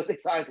because they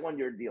signed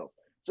 1-year deals.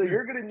 So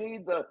you're going to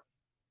need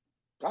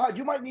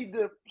you might need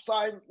to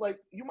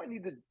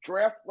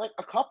draft like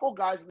a couple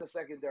guys in the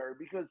secondary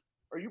because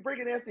are you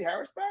bringing Anthony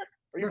Harris back?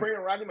 Are you bringing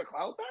Rodney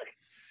McLeod back?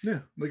 Yeah,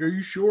 like, are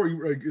you sure?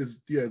 Is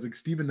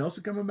Steven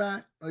Nelson coming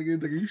back? Like,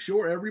 are you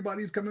sure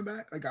everybody's coming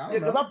back? Like, I don't know.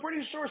 Because I'm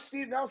pretty sure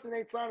Steve Nelson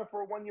ain't signing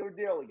for a 1-year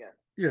deal again.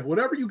 Yeah,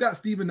 whatever you got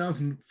Steven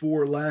Nelson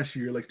for last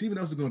year, like, Steven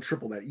Nelson's going to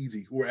triple that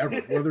easy wherever,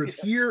 whether it's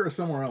here or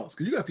somewhere else.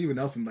 Because you got Steven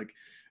Nelson, as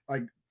a I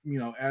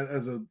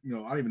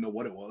don't even know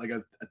what it was, like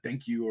a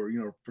thank you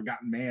or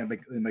forgotten man,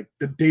 like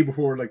the day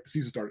before like the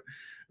season started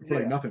for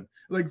like nothing.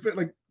 Like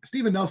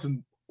Steven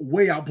Nelson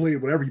way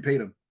outplayed whatever you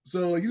paid him.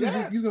 So he's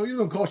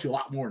gonna cost you a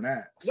lot more than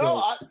that. So, no,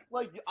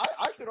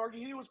 I could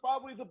argue he was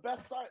probably the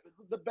best side,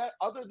 the best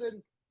other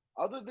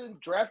than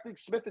drafting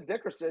Smith and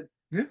Dickerson.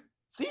 Yeah.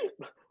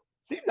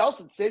 Steve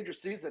Nelson saved your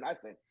season, I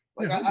think.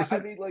 Like I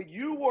mean, like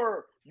you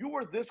were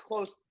this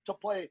close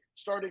to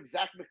starting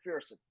Zach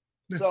McPherson.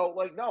 Yeah. So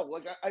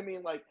I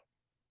mean,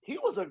 he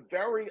was a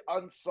very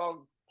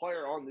unsung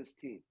player on this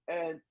team,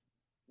 and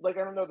I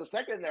don't know, the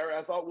secondary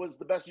I thought was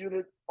the best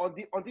unit on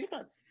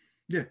defense.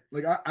 Yeah,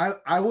 like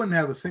I wouldn't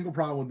have a single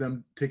problem with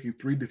them taking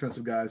 3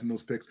 defensive guys in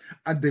those picks.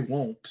 They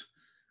won't,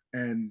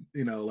 and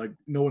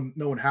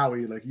knowing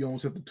Howie, you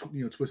almost have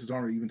to twist his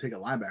arm to even take a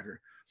linebacker.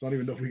 So I don't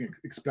even know if we can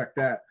expect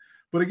that.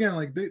 But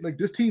again,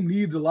 this team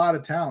needs a lot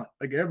of talent,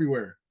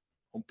 everywhere,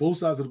 on both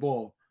sides of the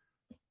ball.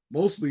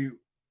 Mostly,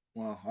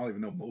 well, I don't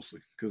even know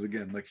mostly, because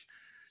again,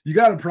 you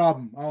got a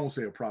problem. I won't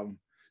say a problem.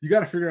 You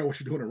got to figure out what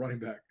you're doing at running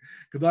back,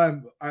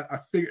 because I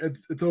figure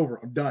it's over.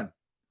 I'm done.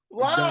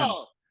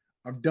 Wow.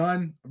 I'm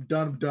done.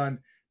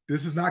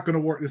 This is not going to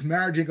work. This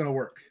marriage ain't going to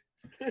work.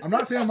 I'm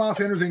not saying Miles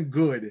Sanders ain't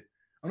good.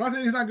 I'm not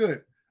saying he's not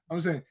good.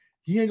 I'm saying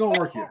he ain't going to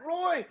work here.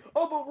 But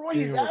Roy,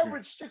 he's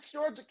averaged 6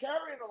 yards a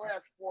carry in the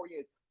last 4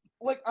 years.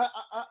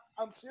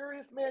 I'm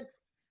serious, man.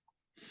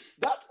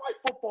 That's why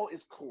football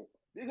is cool,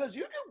 because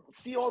you can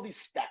see all these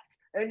stats,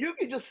 and you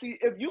can just see,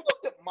 if you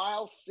looked at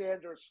Miles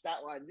Sanders'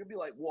 stat line, you'd be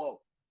like,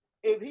 whoa,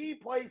 if he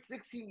played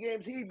 16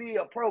 games, he'd be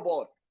a Pro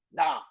Bowler.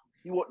 Nah,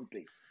 he wouldn't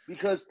be,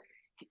 because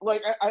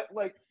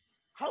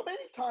how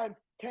many times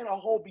can a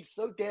hole be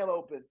so damn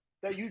open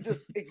that you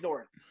just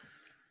ignore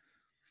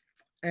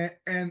it?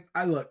 And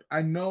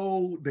I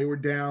know they were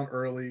down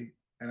early,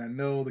 and I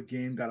know the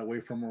game got away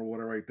from them or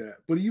whatever like that.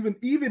 But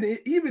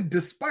even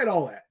despite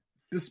all that,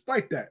 it's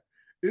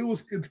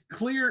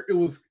clear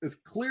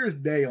as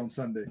day on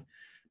Sunday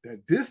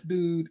that this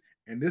dude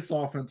and this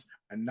offense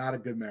are not a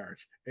good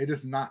marriage. It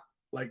is not.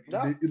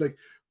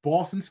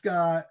 Boston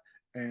Scott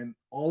and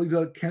all these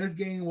other Kenneth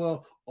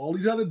Gainwell, all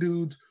these other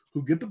dudes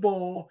who get the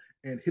ball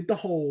and hit the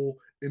hole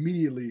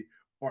immediately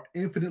are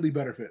infinitely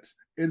better fits.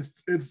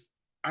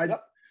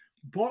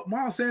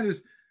 Miles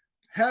Sanders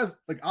has,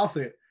 I'll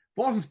say it,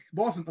 Miles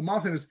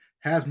Sanders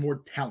has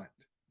more talent,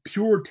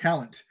 pure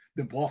talent,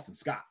 than Boston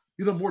Scott.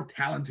 He's a more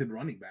talented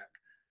running back.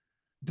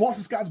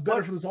 Boston Scott's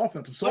better for this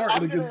offense. I'm sorry.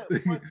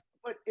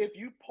 But if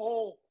you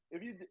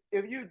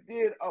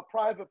did a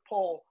private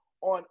poll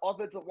on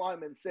offensive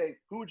linemen saying,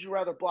 who would you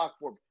rather block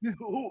for? Yeah.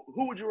 Who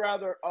would you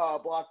rather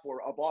block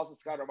for, Boston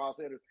Scott or Miles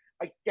Sanders?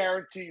 I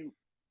guarantee you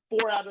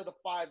 4 out of the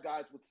 5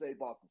 guys would say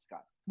Boston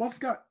Scott. Boston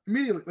Scott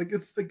immediately.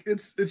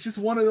 It's just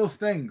one of those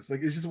things.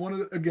 It's just one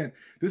of again,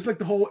 this is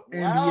the whole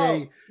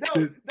NBA.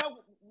 No,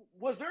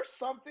 was there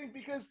something,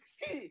 because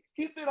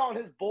he's been on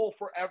his bull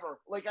forever.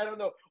 I don't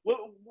know.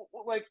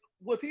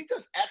 Was he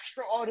just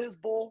extra on his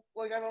bull?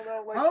 I don't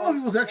know. I don't know if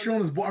he was extra on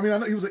his bull. I mean, I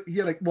know he was I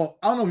don't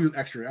know if he was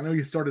extra. I know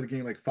he started the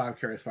game 5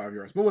 carries, 5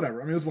 yards, but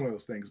whatever. I mean, it was one of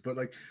those things. But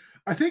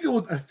I think it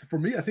was, for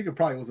me, I think it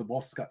probably was a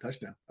Boston Scott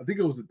touchdown. I think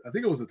it was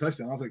a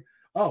touchdown. I was like,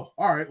 oh,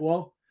 all right,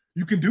 well,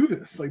 you can do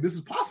this. This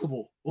is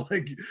possible.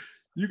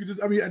 You could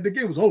just, I mean, the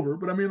game was over,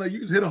 but I mean,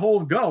 you just hit a hole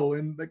and go,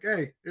 and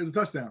hey, here's a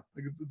touchdown.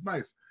 It's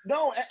nice.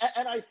 No,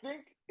 and I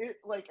think it,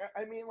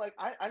 I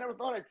never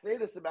thought I'd say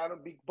this about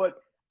him,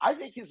 but I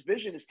think his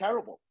vision is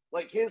terrible.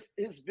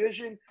 His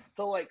vision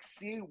to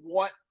see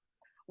what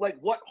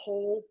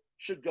hole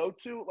should go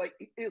to.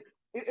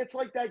 It's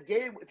like that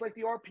game. It's like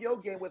the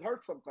RPO game with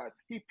Hurts sometimes.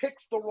 He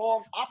picks the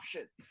wrong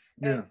option.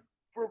 Yeah. And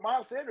for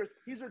Miles Sanders,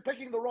 he's been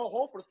picking the wrong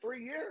hole for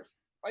 3 years.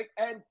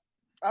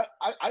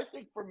 I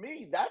think for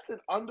me, that's an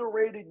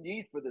underrated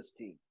need for this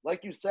team.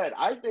 Like you said,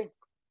 I think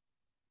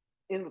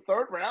in the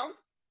 3rd round,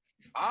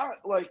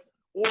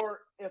 or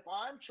if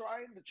I'm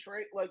trying to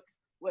trade,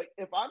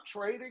 if I'm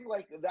trading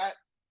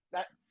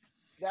that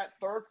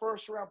 3rd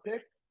first round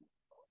pick,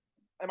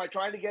 am I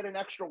trying to get an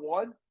extra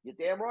 1? You're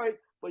damn right.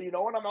 But you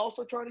know what I'm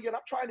also trying to get?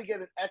 I'm trying to get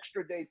an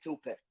extra day 2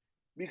 pick,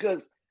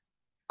 because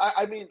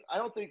I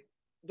don't think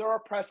there are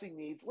pressing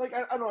needs. I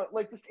don't know,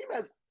 this team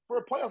has, for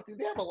a playoff team,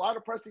 they have a lot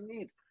of pressing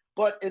needs.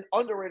 But an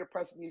underrated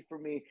pressing need for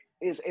me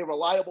is a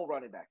reliable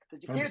running back,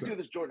 because you can't 100%. Do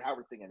this Jordan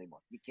Howard thing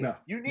anymore. You can't. No,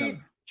 you need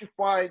to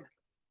find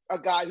a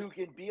guy who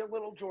can be a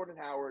little Jordan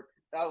Howard,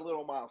 not a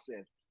little Miles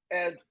Sanders.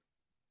 And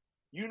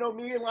you know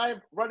me and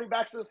running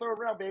backs in the 3rd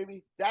round,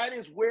 baby. That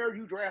is where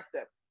you draft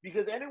them.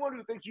 Because anyone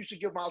who thinks you should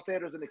give Miles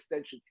Sanders an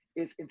extension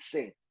is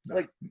insane.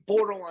 No.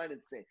 Borderline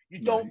insane. You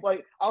don't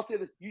I'll say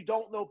that you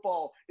don't know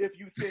ball if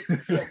you think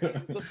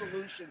the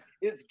solution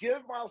is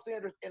give Miles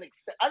Sanders an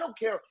extension. I don't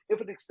care if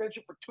an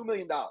extension for $2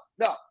 million.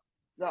 No.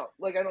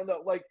 I don't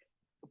know.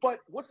 But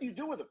what do you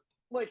do with him?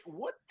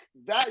 What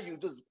value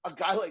does a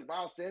guy like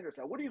Miles Sanders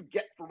have? What do you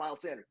get for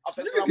Miles Sanders?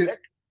 Offensive round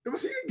pick?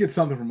 So you can get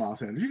something from Miles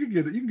Sanders. You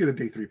can get a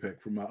day 3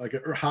 pick from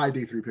or high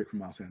day 3 pick from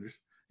Miles Sanders.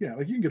 Yeah,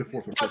 you can get a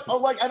 4th or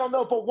 5th. I don't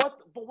know, but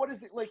what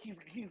is it?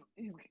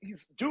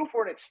 He's due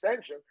for an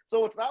extension,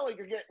 so it's not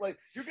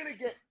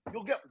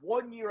you'll get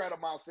 1 year out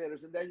of Miles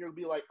Sanders, and then you'll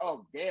be like,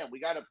 oh damn,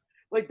 we gotta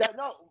that.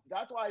 No,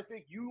 that's why I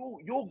think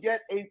you'll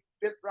get a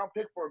 5th round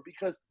pick for him,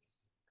 because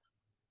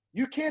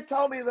You can't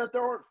tell me that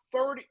there are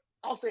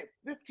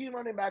 15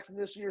 running backs in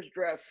this year's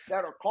draft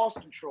that are cost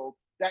controlled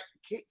that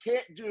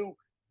can't do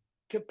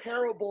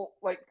comparable,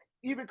 like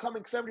even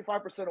coming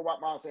 75% of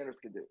what Miles Sanders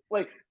can do.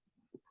 Like,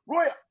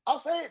 Roy, I'll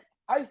say it.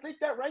 I think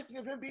that ranking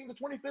of him being the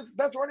 25th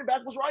best running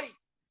back was right.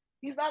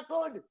 He's not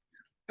good.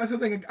 That's the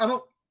thing.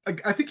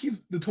 I think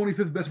he's the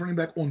 25th best running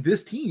back on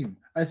this team.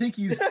 I think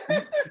he's,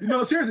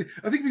 seriously.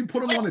 I think if you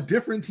put him on a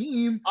different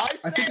team, I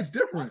think it's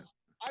different.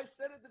 I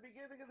said at the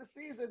beginning of the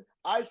season,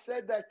 I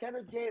said that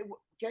Kenneth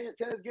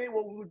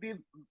Gainwell would be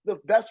the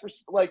best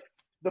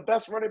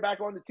running back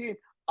on the team.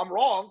 I'm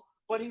wrong,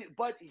 but he's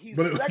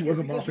second. It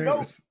wasn't Miles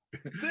Sanders.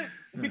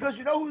 Because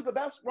you know who the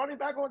best running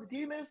back on the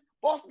team is?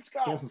 Boston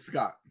Scott. Boston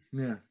Scott,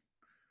 yeah.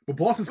 But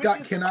Boston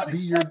Scott cannot be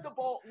your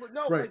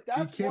right.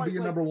 He can't be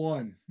your number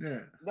one. Yeah.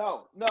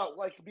 No,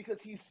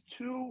 because he's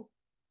too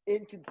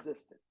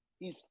inconsistent.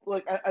 He's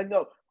like I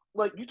know.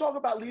 Like you talk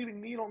about leaving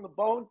meat on the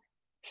bone.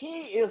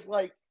 He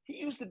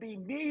used to be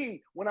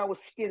me when I was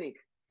skinny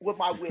with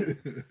my wig.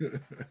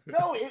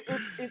 No,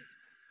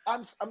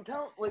 I'm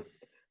telling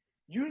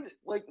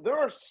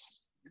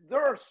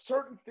there are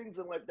certain things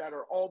in life that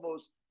are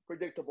almost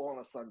predictable on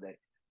a Sunday.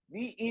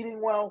 Me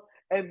eating well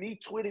and me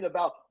tweeting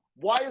about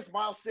why is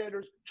Miles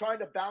Sanders trying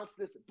to bounce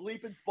this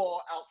bleeping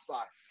ball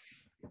outside?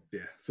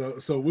 Yeah,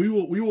 so we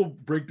will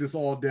break this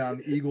all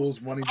down.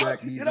 Eagles running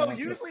back needs.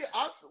 Usually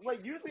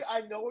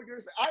I know what you're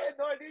saying. I had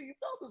no idea you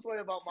felt this way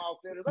about Miles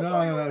Sanders.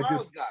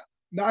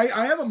 No,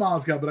 I am a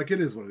Miles guy, but like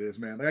it is what it is,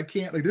 man. Like I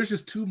can't. Like there's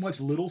just too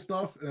much little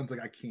stuff, and it's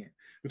like I can't.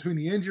 Between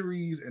the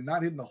injuries and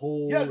not hitting the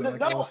hole. Yeah,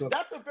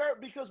 that's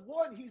because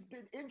one, he's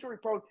been injury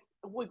prone.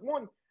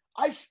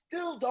 I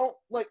still don't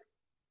like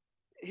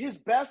his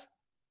best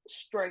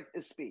strength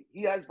is speed.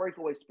 He has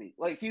breakaway speed.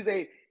 Like he's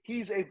a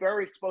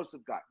very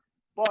explosive guy,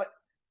 but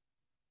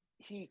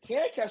he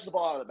can't catch the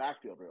ball out of the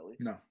backfield. Really,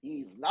 no.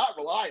 He's not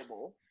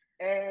reliable,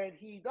 and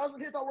he doesn't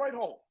hit the right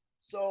hole.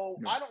 So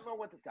no. I don't know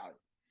what to tell you.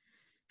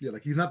 Yeah,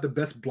 like he's not the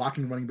best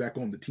blocking running back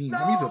on the team. No.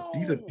 I mean,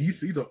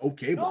 he's an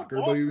okay blocker,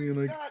 but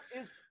Scott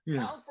is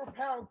pound for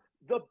pound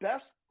the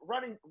best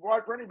running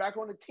back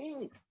on the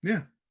team.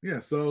 Yeah.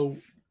 So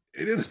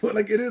it is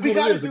like it is. We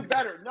got to do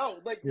better. No,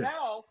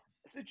 now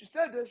since you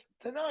said this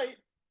tonight,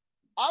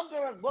 I'm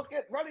gonna look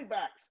at running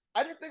backs.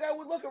 I didn't think I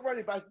would look at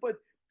running backs, but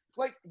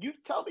like you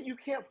tell me, you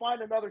can't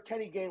find another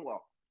Kenny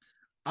Gainwell.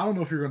 I don't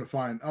know if you're gonna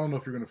find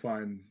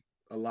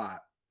a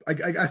lot.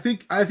 I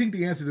think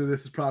the answer to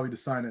this is probably to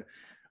sign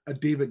a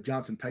David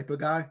Johnson type of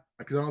guy,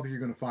 because I don't think you're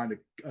going to find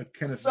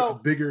a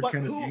bigger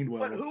Kenneth Gainwell.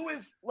 But who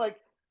is like?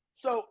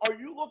 So, are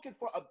you looking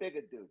for a bigger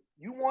dude?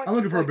 I'm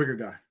looking for a bigger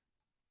guy.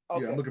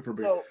 Okay. Yeah, I'm looking for a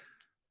bigger.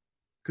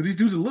 Because these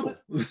dudes are little.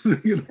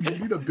 You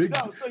need a big.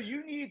 No, so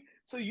you need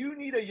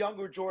a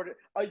younger,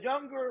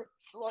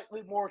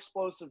 slightly more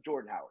explosive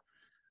Jordan Howard.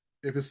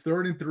 If it's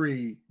 3rd and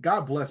 3,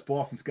 God bless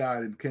Boston Scott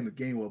and Kenneth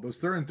Gainwell. But it's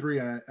 3rd and 3,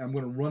 and I'm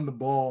going to run the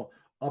ball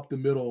up the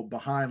middle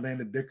behind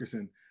Landon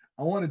Dickerson.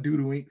 I want a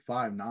dude who ain't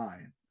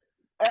 5'9".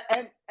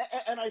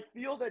 And I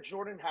feel that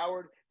Jordan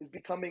Howard is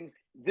becoming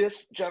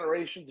this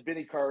generation's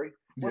Vinny Curry.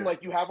 When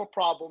you have a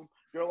problem,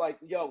 you're like,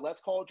 yo,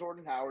 let's call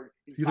Jordan Howard.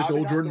 He's like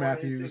old Jordan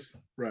Matthews,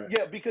 right?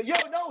 Yeah, because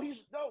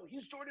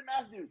he's Jordan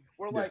Matthews.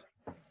 We're like,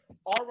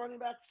 our running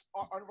backs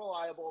are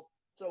unreliable,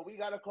 so we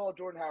got to call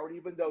Jordan Howard,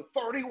 even though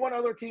 31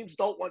 other teams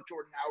don't want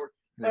Jordan Howard.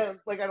 Right.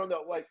 And I don't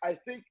know, I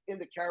think in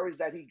the carries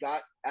that he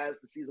got as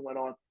the season went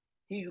on,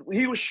 he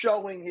was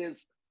showing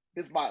his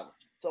mileage.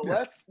 So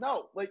I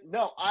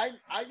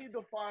need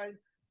to find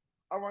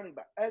a running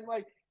back.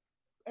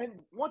 And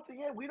once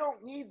again, we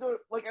don't need to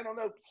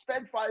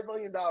spend $5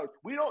 million.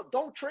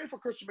 Don't trade for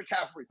Christian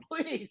McCaffrey,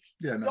 please.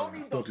 Yeah, don't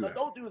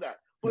do that.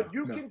 But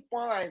you can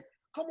find,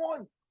 come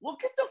on,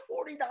 look at the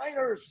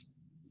 49ers.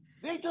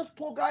 They just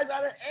pull guys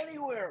out of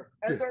anywhere,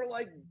 and they're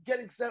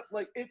getting set.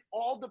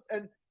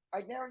 And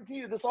I guarantee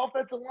you, this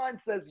offensive line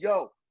says,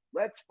 "Yo,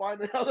 let's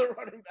find another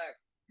running back."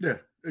 Yeah,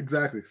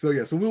 exactly. So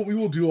we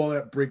will do all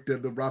that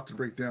the roster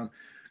breakdown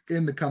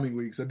in the coming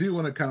weeks. I do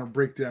want to kind of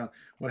break down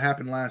what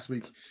happened last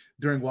week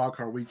during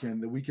Wildcard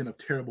Weekend, the weekend of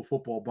terrible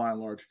football by and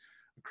large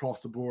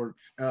across the board.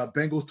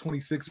 Bengals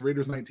 26,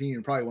 Raiders 19,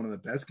 and probably one of the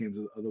best games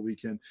of the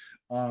weekend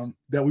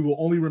that we will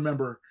only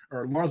remember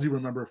or largely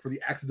remember for the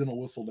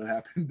accidental whistle that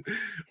happened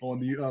on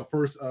the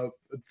first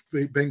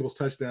Bengals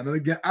touchdown. And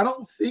again, I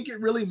don't think it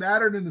really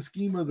mattered in the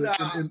scheme of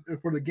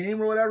for the game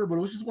or whatever, but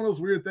it was just one of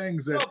those weird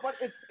things that. No, but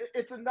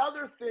it's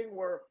another thing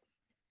where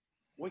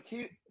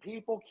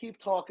people keep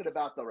talking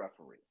about the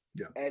referees,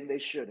 and they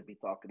shouldn't be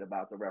talking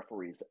about the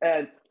referees,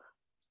 and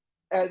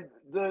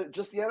the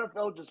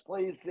NFL just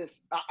plays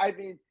this. I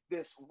mean,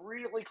 this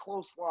really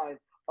close line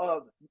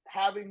of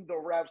having the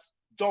refs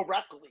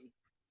directly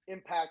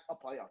impact a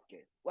playoff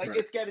game.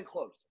 It's getting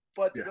close,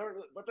 but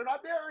they're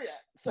not there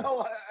yet.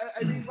 So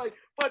I mean,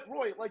 but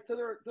Roy, to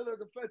their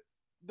defense,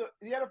 the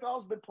NFL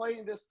has been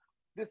playing this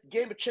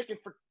game of chicken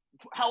for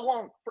how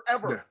long?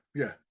 Forever.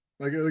 Yeah.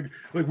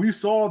 Like we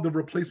saw the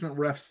replacement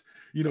refs,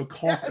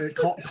 cost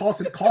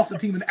the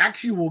team an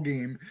actual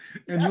game,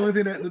 and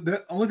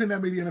the only thing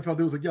that made the NFL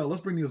do was like, yo,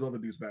 let's bring these other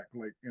dudes back,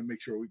 like, and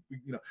make sure we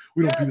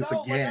don't do this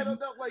again.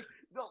 Like,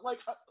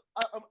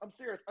 I don't know, I'm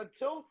serious.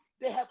 Until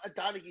they have a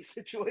Donaghy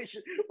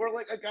situation where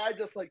like a guy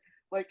just like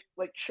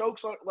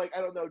chokes on, like,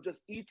 I don't know,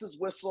 just eats his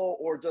whistle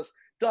or just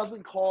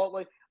doesn't call.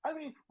 Like, I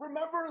mean,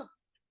 remember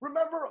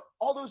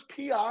all those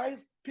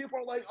PIs? People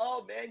are like,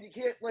 oh man, you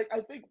can't. Like,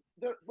 I think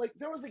there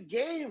was a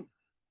game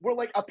where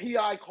like a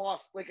PI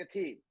cost like a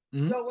team.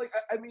 Mm-hmm. So like,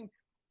 I mean,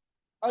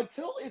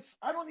 until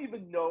I don't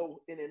even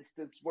know an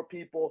instance where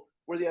the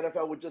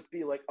NFL would just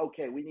be like,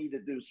 okay, we need to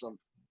do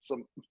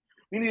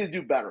we need to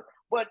do better.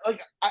 But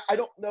like, I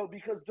don't know,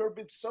 because there have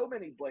been so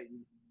many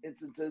blatant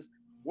instances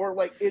where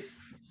like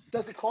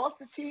does it cost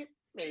the team?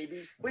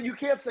 Maybe, but you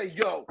can't say,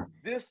 yo,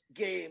 this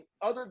game,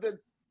 other than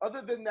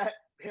that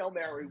Hail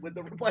Mary with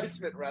the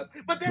replacement refs,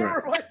 but they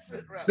were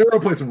replacement refs. They were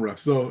replacement refs,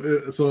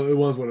 so it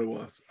was what it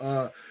was.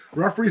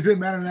 Referees didn't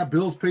matter in that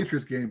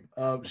Bills-Patriots game.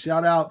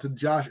 Shout out to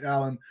Josh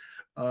Allen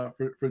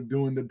for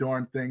doing the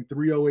darn thing.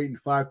 308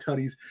 and 5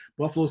 tutties.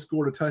 Buffalo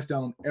scored a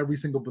touchdown on every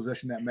single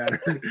possession that mattered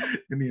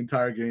in the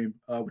entire game,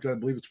 which I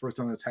believe it's the first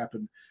time that's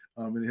happened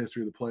in the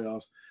history of the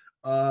playoffs.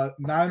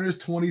 Niners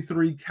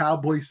 23,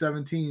 Cowboys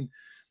 17.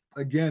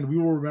 Again, we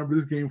will remember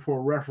this game for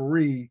a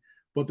referee,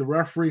 but the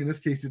referee in this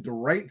case did the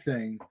right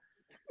thing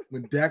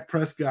when Dak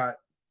Prescott,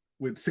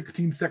 with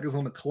 16 seconds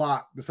on the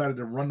clock, decided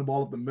to run the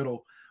ball up the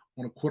middle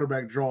on a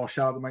quarterback draw.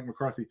 Shout out to Mike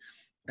McCarthy.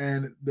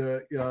 And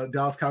the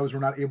Dallas Cowboys were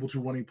not able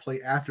to run a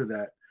play after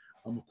that.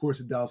 Of course,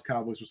 the Dallas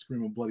Cowboys were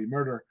screaming bloody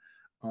murder,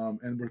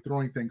 and were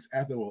throwing things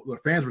the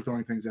fans were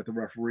throwing things at the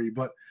referee.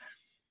 But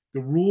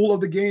the rule of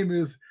the game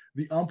is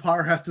the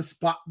umpire has to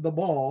spot the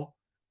ball,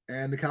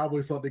 and the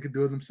Cowboys thought they could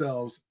do it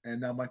themselves. And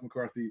now Mike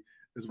McCarthy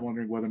is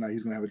wondering whether or not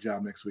he's going to have a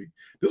job next week.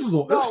 This is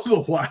a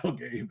wild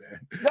game,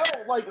 man.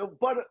 No,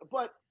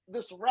 but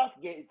this ref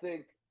game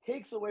thing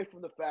takes away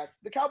from the fact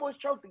the Cowboys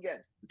choked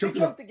again. They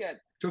choked again.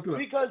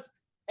 Because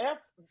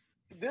after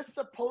this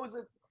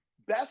supposed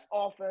best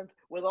offense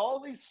with all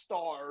these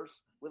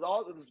stars, with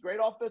all this great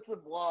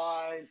offensive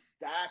line,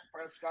 Dak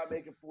Prescott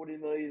making $40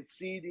 million,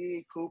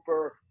 CD,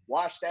 Cooper,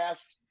 washed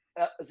ass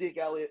Zeke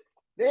Elliott,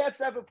 they had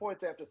 7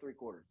 points after 3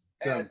 quarters.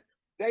 And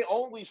they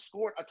only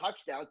scored a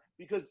touchdown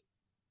because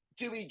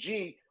Jimmy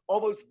G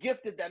almost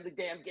gifted them the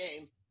damn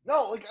game.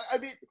 No, like, I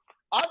mean,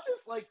 I'm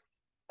just like,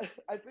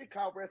 I think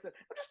Kyle Brandt said,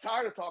 I'm just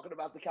tired of talking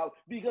about the Cowboys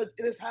because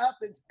it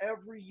happens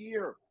every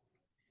year.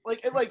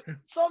 Like, and like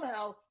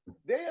somehow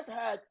they have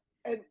had,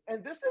 and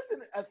this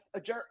isn't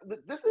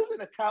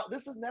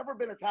this has never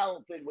been a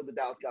talent thing with the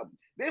Dallas Cowboys.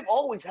 They've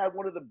always had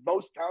one of the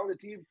most talented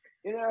teams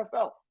in the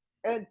NFL.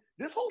 And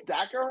this whole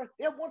Dak era,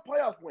 they have 1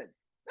 playoff win.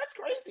 That's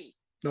crazy.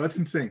 No, that's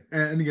insane.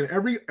 And again,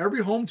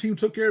 every home team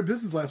took care of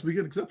business last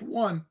weekend except for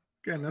one.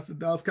 Again, that's the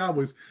Dallas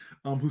Cowboys,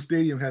 whose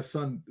stadium has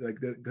sun like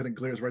that kind of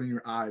glares right in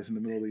your eyes in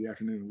the middle of the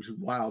afternoon, which is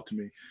wild to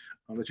me.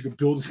 That you can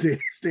build a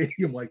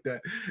stadium like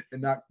that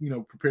and not,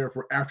 prepare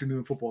for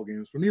afternoon football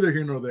games. But neither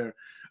here nor there.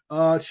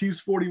 Chiefs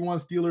 41,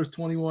 Steelers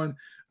 21.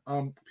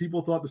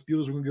 People thought the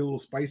Steelers were going to get a little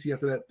spicy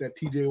after that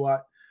TJ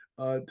Watt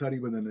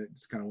tutty, but then it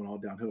just kind of went all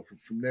downhill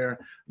from there.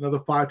 Another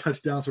 5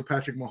 touchdowns for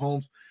Patrick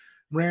Mahomes.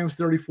 Rams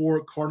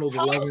 34, Cardinals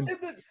 11.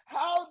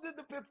 How did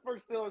the Pittsburgh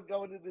Steelers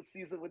go into this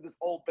season with this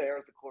old bear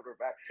as a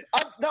quarterback?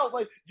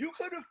 You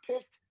could have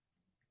picked,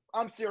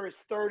 I'm serious,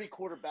 30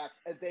 quarterbacks,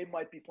 and they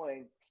might be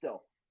playing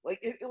still. Like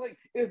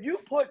if you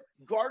put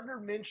Gardner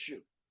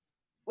Minshew,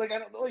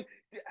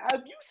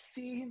 have you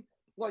seen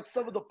like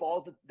some of the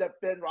balls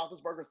that Ben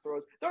Roethlisberger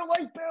throws? They're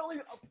like barely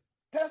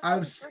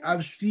past.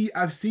 I've seen.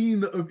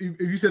 If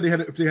you said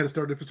if they had to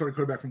start a different starting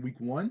quarterback from week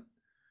 1.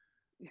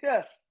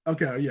 Yes.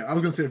 Okay. Yeah, I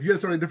was gonna say if you had to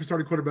start a different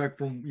starting quarterback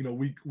from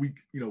week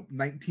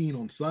 19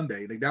 on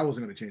Sunday, like that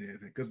wasn't gonna change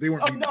anything because they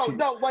weren't. I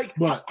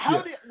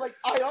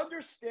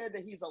understand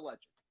that he's a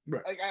legend.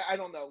 Right. Like I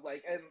don't know,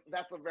 and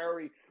that's a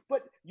very.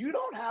 But you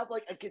don't have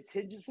like a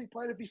contingency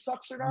plan if he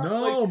sucks or not.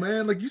 No,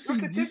 man. Like you see,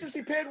 your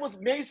contingency plan was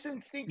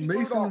Mason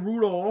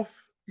Rudolph.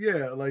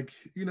 Yeah, what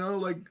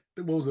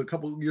was it, a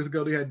couple of years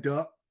ago they had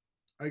Duck.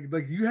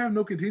 Like you have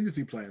no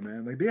contingency plan,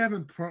 man. Like they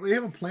haven't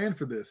planned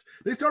for this.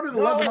 They started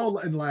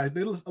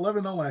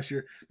 11-0 last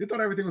year. They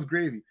thought everything was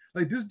gravy.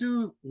 Like this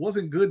dude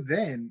wasn't good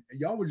then.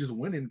 Y'all were just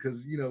winning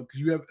because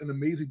you have an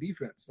amazing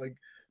defense. Like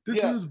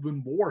this dude's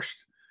been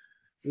washed.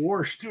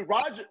 Dude,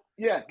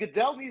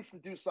 Goodell needs to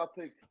do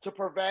something to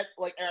prevent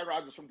like Aaron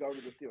Rodgers from going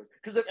to the Steelers.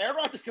 Because if Aaron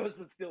Rodgers goes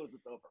to the Steelers,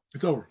 it's over.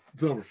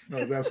 It's over. No,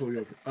 it's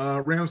absolutely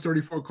over. Rams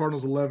 34,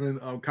 Cardinals 11.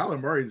 Kyler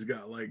Murray's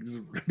got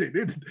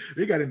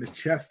they got in his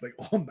chest like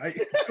all night.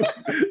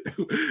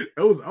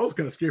 I was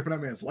kind of scared for that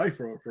man's life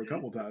for a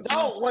couple of times.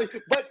 No,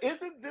 but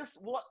isn't this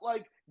what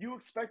you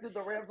expected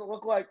the Rams to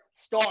look like?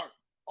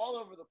 Stars all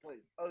over the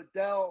place.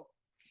 Odell,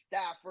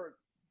 Stafford,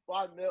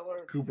 Von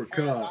Miller, Cooper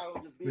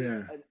Kupp, just being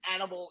an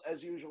animal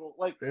as usual.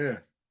 I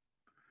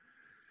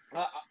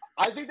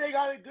think they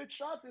got a good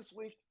shot this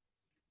week.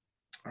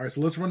 All right,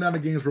 so let's run down the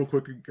games real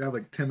quick. We got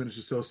like 10 minutes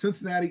or so.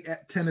 Cincinnati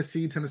at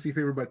Tennessee. Tennessee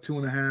favored by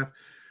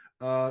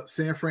 2.5.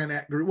 San Fran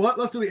at well,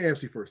 let's do the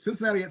AFC first.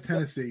 Cincinnati at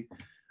Tennessee.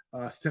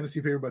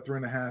 Tennessee favored by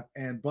 3.5,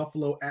 and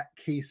Buffalo at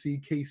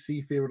KC.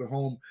 KC favored at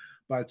home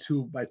by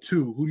two.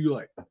 Who do you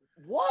like?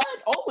 What?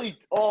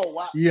 Oh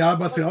wow. Yeah, I'm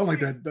about to say I don't like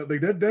that.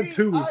 Like that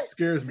two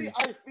scares me.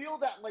 I feel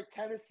that like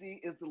Tennessee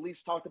is the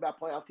least talked about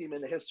playoff team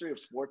in the history of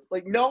sports.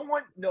 Like no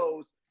one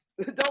knows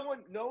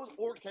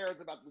or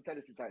cares about the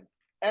Tennessee Titans.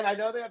 And I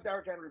know they have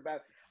Derrick Henry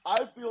back.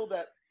 I feel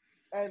that,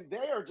 and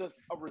they are just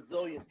a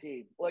resilient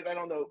team. Like I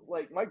don't know,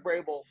 like Mike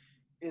Vrabel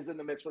is in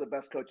the mix for the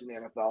best coach in the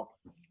NFL.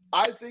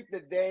 I think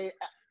that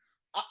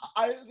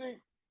I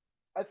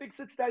think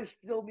Cincinnati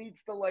still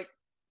needs to like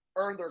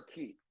earn their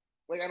keep.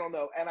 Like I don't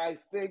know, and I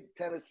think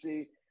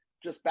Tennessee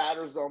just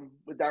batters them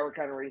with Derrick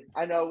Henry.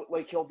 I know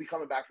like he'll be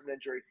coming back from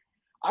injury.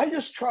 I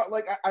just try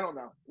like I don't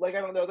know. Like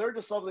I don't know. There's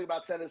just something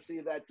about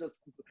Tennessee that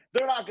just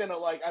they're not gonna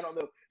like I don't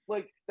know.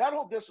 Like that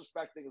whole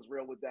disrespect thing is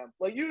real with them.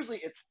 Like usually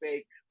it's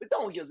fake, but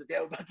no one gives a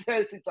damn about the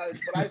Tennessee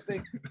Titans. But I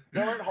think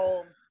they're at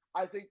home.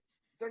 I think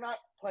they're not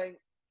playing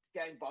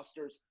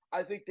gangbusters.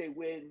 I think they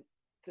win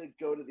to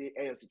go to the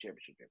AFC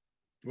Championship game.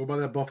 What about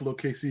that Buffalo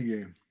KC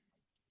game?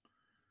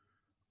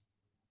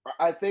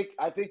 I think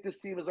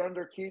this team is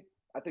under keep.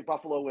 I think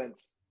Buffalo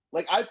wins.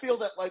 Like I feel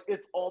that like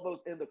it's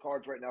almost in the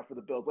cards right now for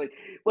the Bills. Like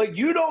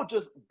you don't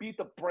just beat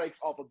the brakes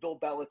off a Bill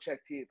Belichick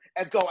team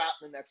and go out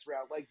in the next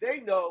round. Like they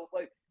know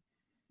like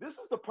this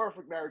is the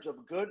perfect marriage of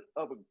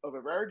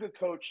a very good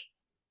coach,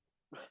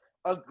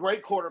 a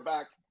great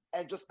quarterback,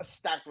 and just a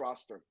stacked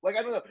roster. Like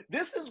I don't know.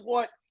 This is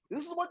what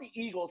the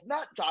Eagles,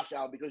 not Josh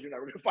Allen because you're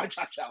never going to find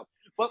Josh Allen,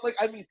 but like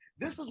I mean,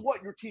 this is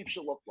what your team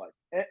should look like.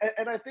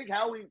 And I think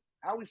how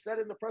we said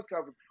in the press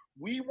conference,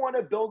 we want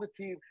to build a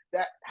team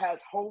that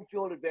has home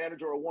field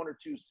advantage or a 1 or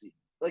 2 seed.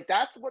 Like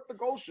that's what the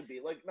goal should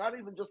be. Like not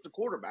even just the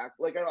quarterback.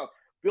 Like I don't know,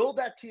 build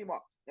that team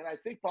up. And I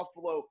think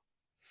Buffalo,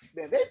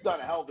 man, they've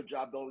done a hell of a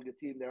job building a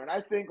team there. And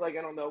I think like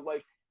I don't know,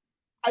 like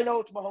I know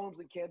it's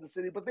Mahomes in Kansas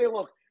City, but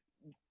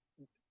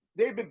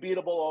they've been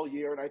beatable all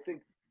year. And I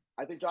think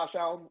Josh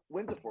Allen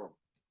wins it for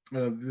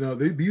them.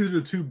 These are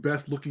the two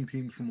best looking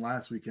teams from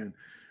last weekend.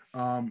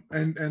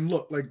 And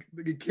look, like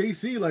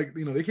KC, like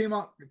they came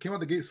out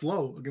the gate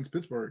slow against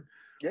Pittsburgh.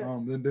 Yeah.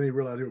 Then they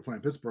realized they were playing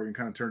Pittsburgh and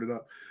kind of turned it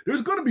up.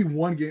 There's going to be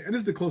one game, and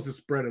this is the closest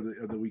spread of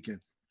the weekend.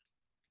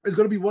 There's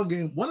going to be one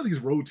game. One of these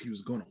road teams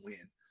is going to win.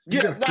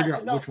 You got to figure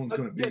out which one's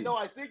going to be. Yeah, no,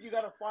 I think you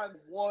got to find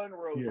one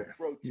road team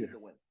to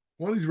win.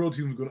 One of these road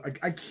teams is going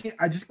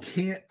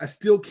to. I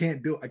still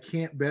can't do it. I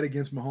can't bet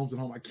against Mahomes at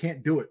home. I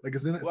can't do it. Like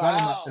it's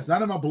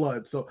not in my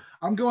blood. So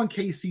I'm going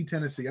KC,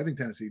 Tennessee. I think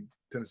Tennessee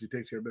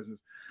takes care of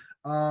business.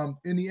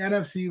 In the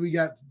NFC, we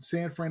got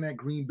San Fran at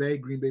Green Bay.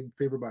 Green Bay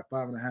favored by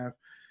 5.5,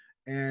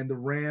 and the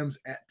Rams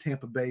at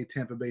Tampa Bay.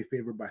 Tampa Bay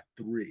favored by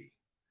 3.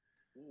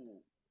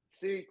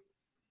 See,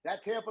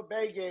 that Tampa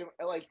Bay game,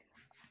 like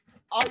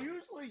I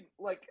usually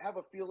like have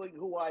a feeling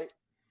who I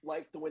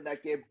like to win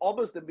that game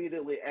almost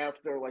immediately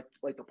after like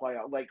the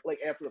playoff, like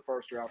after the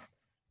first round,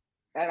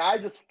 and I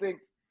just think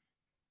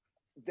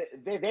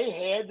they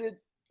handed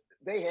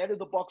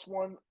the Bucs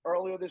one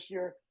earlier this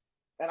year.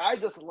 And I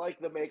just like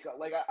the makeup.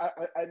 Like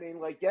I mean,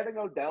 like getting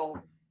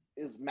Odell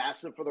is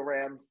massive for the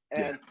Rams,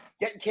 and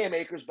getting Cam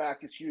Akers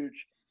back is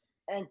huge.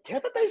 And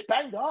Tampa Bay's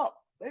banged up.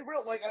 They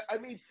real like I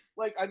mean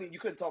you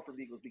couldn't tell from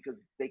the Eagles because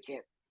they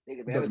can't take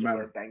advantage of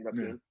a banged up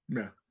team.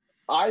 Yeah.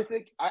 I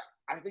think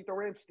the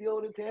Rams steal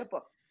it in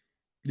Tampa.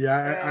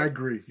 Yeah, I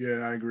agree.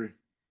 Yeah, I agree.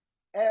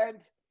 And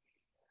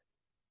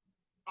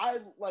I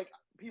like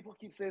people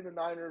keep saying the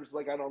Niners,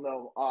 like I don't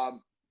know,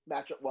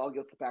 match up well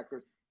against the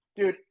Packers.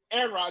 Dude,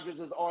 Aaron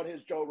Rodgers is on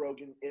his Joe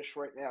Rogan-ish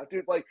right now.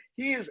 Dude, like,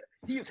 he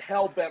is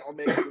hell-bent on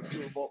making the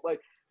Super Bowl. Like,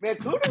 man,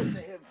 kudos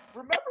to him.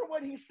 Remember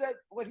when he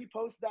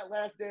posted that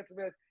Last Dance,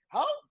 man,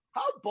 how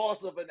much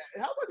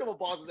of a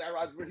boss is Aaron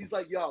Rodgers? He's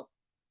like, yo,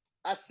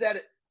 I said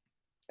it.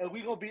 And we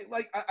going to be,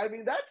 like, I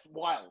mean, that's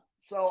wild.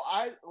 So,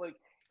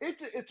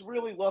 it's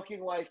really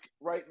looking like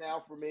right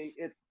now for me,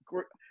 it's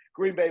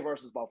Green Bay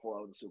versus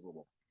Buffalo in the Super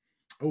Bowl.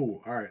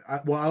 Oh, all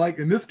right.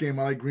 In this game,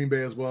 I like Green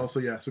Bay as well. So,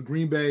 yeah, so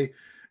Green Bay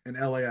and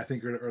LA, I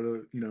think, are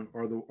the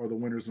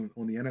winners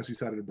on the NFC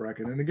side of the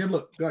bracket. And again,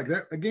 look, like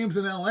that game's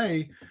in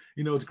LA.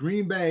 It's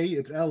Green Bay,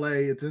 it's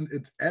LA, it's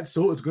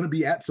going to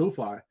be at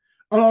SoFi.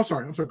 Oh no, I'm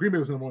sorry. Green Bay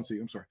was number 1 seed.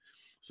 I'm sorry.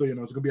 So it's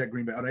going to be at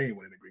Green Bay. Oh, they ain't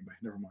winning at Green Bay.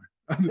 Never mind.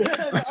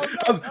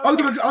 I was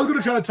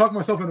gonna try to talk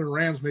myself into the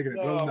Rams making it.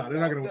 No,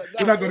 they're not gonna.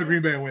 They're not going to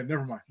Green Bay and win.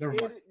 Never mind.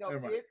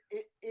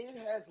 It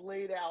has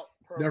laid out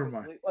perfectly. Never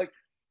mind. Like,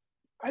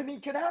 I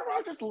mean, can Aaron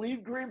Rodgers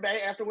leave Green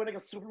Bay after winning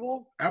a Super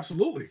Bowl?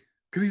 Absolutely.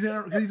 Because he's a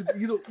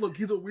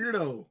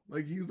weirdo.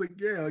 Like he's like,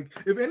 yeah, like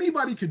if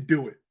anybody could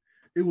do it,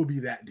 it would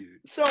be that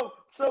dude. So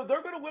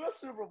they're gonna win a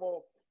Super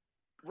Bowl.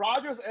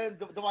 Rodgers and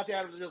Devontae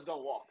Adams are just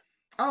gonna walk.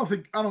 I don't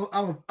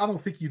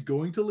think he's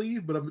going to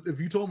leave. But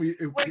if you told me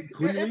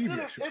could he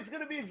leave, sure. It's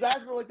gonna be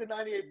exactly like the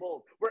 '98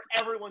 Bulls, where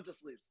everyone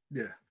just leaves.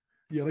 Yeah,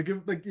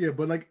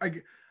 but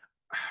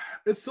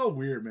it's so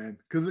weird, man.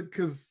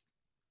 Because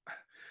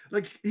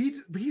like he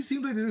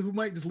seems like the dude who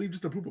might just leave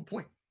just to prove a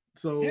point.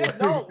 So yeah,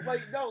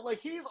 like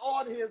he's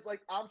on his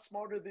like I'm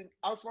smarter than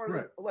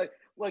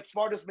like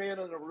smartest man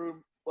in the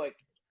room like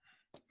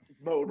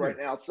mode right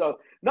now. So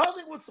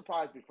nothing would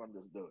surprise me from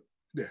this dude.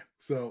 Yeah.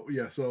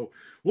 So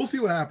we'll see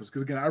what happens.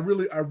 Because again, I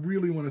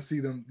really want to see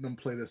them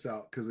play this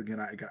out. Because again,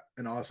 I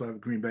also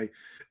have Green Bay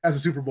as a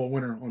Super Bowl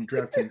winner on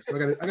DraftKings. So I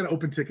got an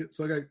open ticket.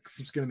 So I got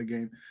some skin in the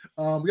game.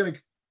 We got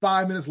like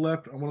 5 minutes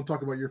left. I want to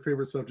talk about your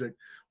favorite subject,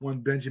 one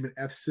Benjamin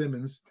F.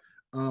 Simmons.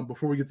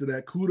 Before we get to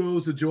that,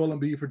 kudos to Joel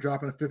Embiid for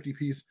dropping a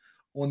 50-piece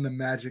on the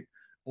Magic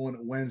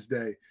on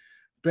Wednesday.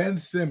 Ben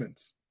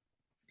Simmons,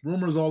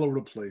 rumors all over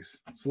the place.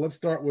 So let's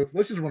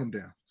just run them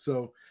down.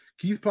 So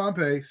Keith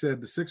Pompey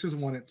said the Sixers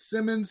wanted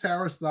Simmons,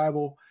 Harris,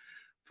 Thibault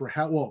for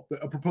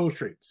a proposed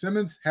trade.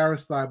 Simmons,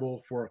 Harris,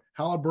 Thibault for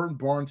Halliburton,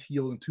 Barnes,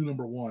 Hield, and 2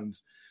 number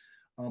ones.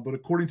 But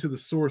according to the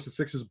source, the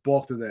Sixers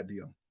balked at that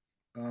deal.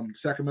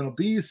 Sacramento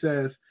Bee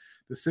says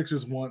the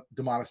Sixers want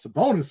Domantas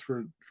Sabonis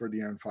for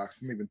De'Aaron Fox.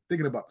 I'm even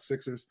thinking about the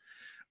Sixers.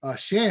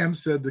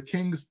 Shams said the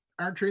Kings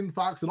aren't trading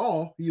Fox at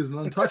all. He is an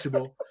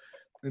untouchable.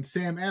 And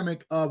Sam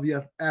Amick of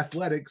the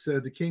Athletic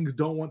said the Kings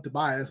don't want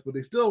Tobias, but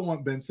they still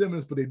want Ben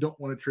Simmons, but they don't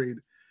want to trade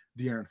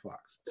De'Aaron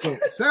Fox. So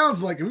it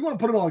sounds like, if we want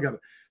to put it all together,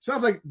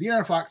 sounds like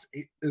De'Aaron Fox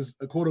is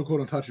a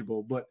quote-unquote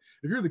untouchable, but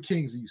if you're the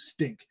Kings and you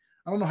stink,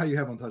 I don't know how you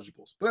have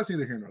untouchables, but that's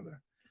neither here nor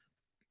there.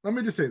 Let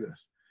me just say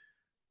this.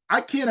 I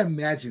can't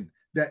imagine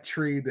that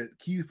trade that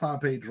Keith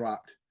Pompey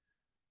dropped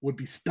would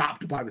be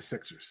stopped by the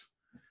Sixers.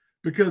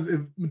 Because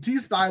if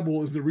Matisse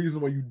Thybulle is the reason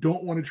why you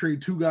don't want to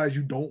trade 2 guys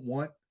you don't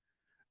want,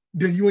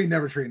 then you ain't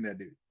never trading that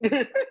dude.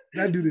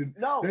 That dude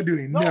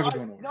ain't never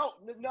going over.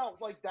 No,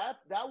 like that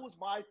was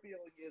my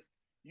feeling is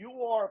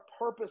you are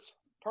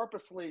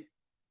purposely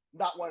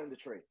not wanting to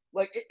trade.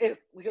 Like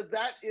because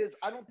that is,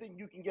 I don't think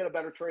you can get a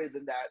better trade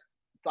than that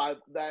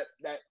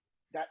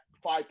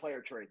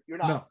 5-player trade. You're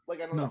not. No,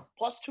 like I don't know.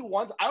 Plus 2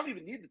 ones. I don't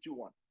even need the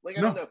 2-1. Like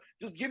I don't know.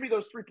 Just give me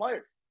those 3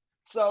 players.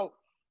 So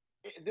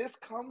this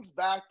comes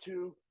back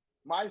to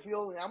my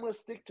feeling. I'm going to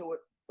stick to it.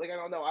 Like I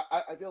don't know.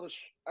 I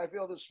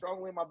feel this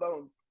strongly in my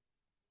bones.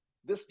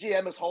 This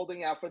GM is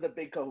holding out for the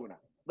big kahuna.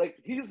 Like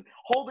he's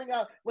holding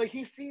out. Like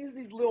he sees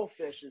these little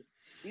fishes.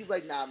 He's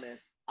like, nah, man.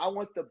 I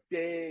want the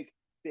big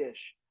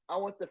fish. I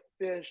want the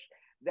fish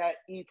that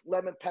eats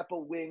lemon pepper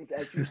wings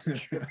at Houston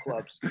strip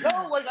clubs.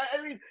 No, like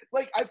I mean,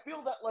 like I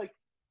feel that like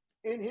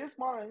in his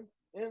mind,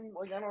 and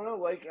like I don't know,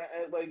 like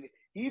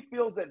he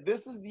feels that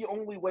this is the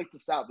only way to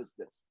salvage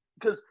this.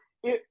 Because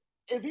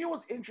if he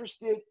was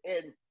interested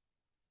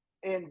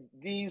in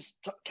these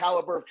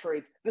caliber of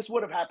trades, this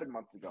would have happened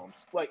months ago.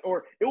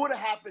 Or it would have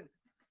happened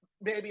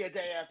maybe a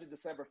day after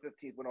December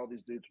 15th when all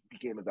these dudes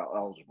became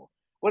eligible.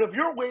 But if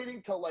you're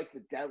waiting till like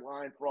the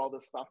deadline for all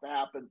this stuff to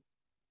happen,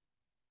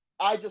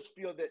 I just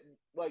feel that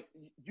like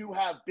you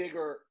have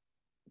bigger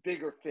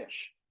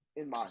fish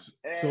in mind.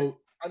 And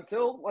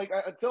until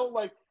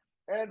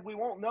and we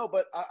won't know,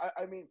 but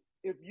I mean,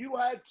 if you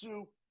had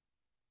to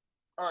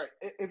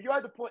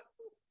put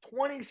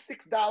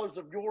 $26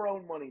 of your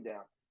own money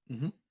down,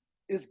 mm-hmm.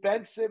 Is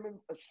Ben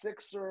Simmons a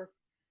Sixer?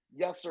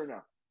 Yes or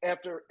no?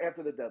 After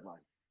the deadline?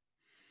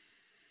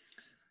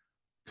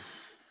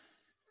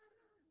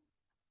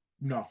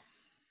 No.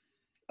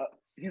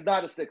 He's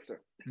not a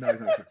Sixer. No,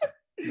 he's not a Sixer.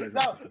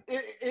 Now,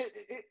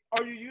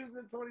 are you using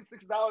the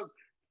 $26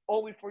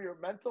 only for your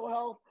mental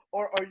health,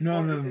 or are you?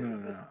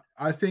 No.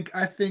 I think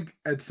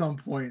at some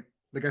point,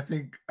 like I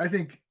think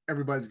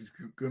everybody's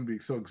going to be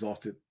so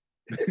exhausted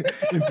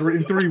in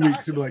 3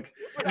 weeks. You'll be like,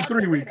 in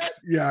 3 weeks.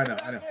 Yeah,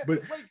 I know.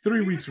 But like,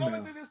 3 weeks from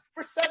now. This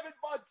for 7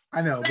 months.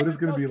 I know, but it's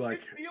going to be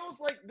like. It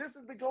feels like this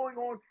has been going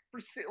on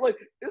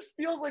this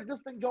feels like this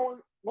has been going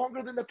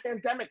longer than the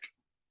pandemic.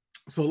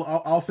 So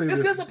I'll say this.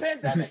 This is a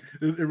pandemic.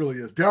 It really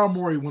is. Daryl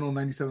Morey went on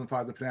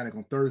 97.5 The Fanatic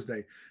on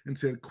Thursday and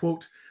said,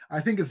 quote, I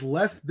think it's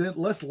less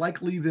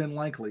likely than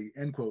likely,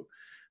 end quote,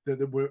 that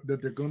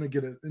they're going to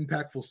get an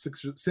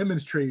impactful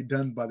Simmons trade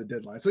done by the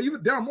deadline. So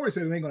even Daryl Morey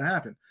said it ain't going to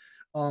happen.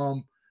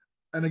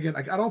 And again,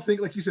 I don't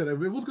think, like you said,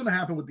 if it was going to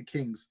happen with the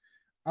Kings,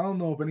 I don't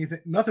know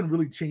if nothing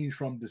really changed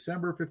from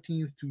December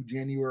 15th to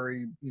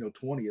January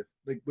 20th.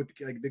 Like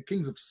the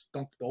Kings have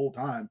stunk the whole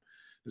time.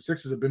 The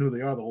Sixers have been who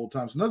they are the whole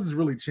time. So nothing's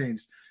really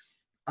changed.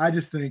 I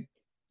just think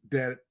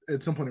that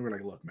at some point they were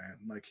like, look, man,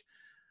 like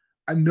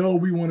I know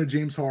we wanted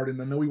James Harden.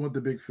 I know we want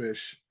the big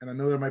fish. And I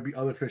know there might be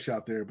other fish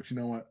out there, but you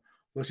know what?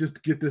 Let's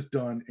just get this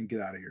done and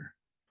get out of here.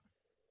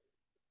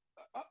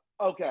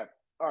 Okay.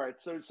 All right.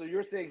 So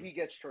you're saying he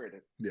gets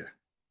traded. Yeah.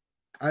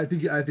 I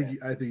think he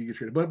gets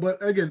traded.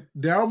 But again,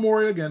 Daryl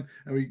Morey again,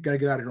 and we got to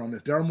get out of here on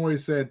this. Daryl Morey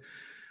said,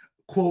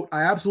 quote,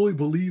 I absolutely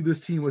believe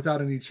this team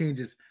without any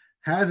changes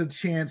has a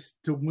chance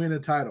to win a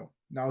title.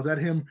 Now, is that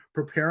him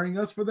preparing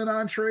us for the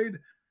non-trade?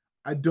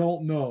 I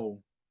don't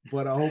know,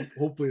 but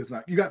hopefully it's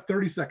not. You got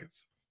 30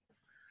 seconds.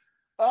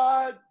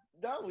 No,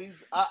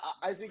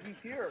 I think he's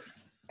here,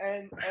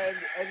 and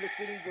the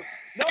city just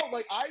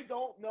I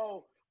don't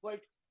know.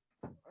 Like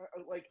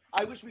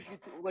I wish we could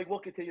we'll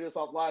continue this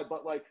offline,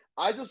 but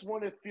I just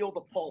want to feel the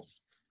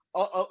pulse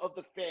of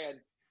the fan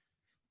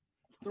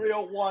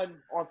 301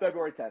 on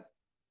February 10th,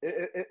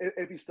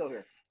 if he's still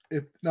here.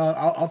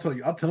 I'll tell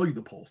you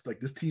the pulse. Like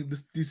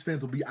these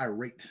fans will be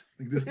irate.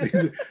 Like this,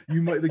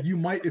 you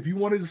might if you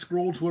wanted to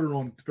scroll Twitter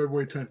on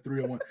February 10th,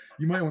 301,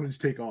 you might want to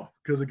just take off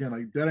because again,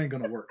 like that ain't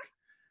gonna work.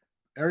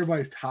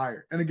 Everybody's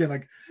tired, and again,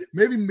 like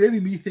maybe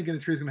me thinking the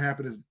trade's gonna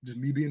happen is just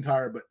me being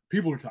tired, but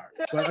people are tired.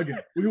 But again,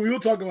 we will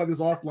talk about this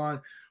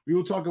offline. We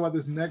will talk about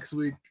this next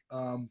week.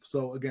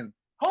 So again.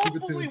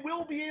 Hopefully,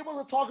 we'll be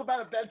able to talk about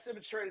a Ben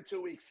Simmons trade in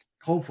 2 weeks.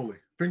 Hopefully.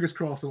 Fingers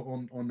crossed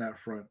on that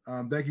front.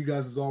 Thank you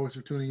guys, as always,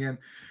 for tuning in,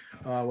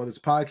 whether it's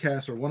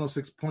podcast or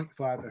 106.5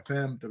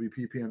 FM,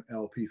 WPPM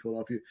LP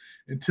Philadelphia.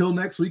 Until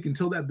next week,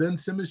 until that Ben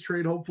Simmons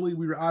trade, hopefully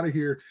we are out of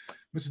here.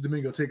 Mr.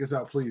 Domingo, take us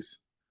out, please.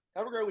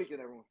 Have a great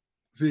weekend, everyone.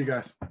 See you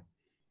guys.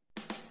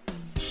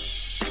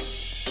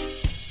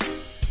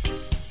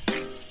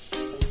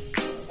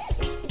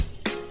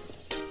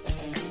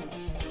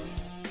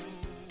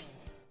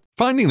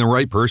 Finding the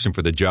right person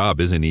for the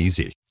job isn't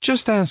easy.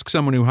 Just ask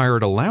someone who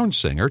hired a lounge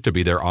singer to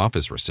be their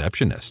office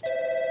receptionist.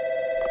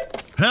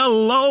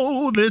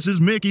 Hello, this is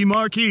Mickey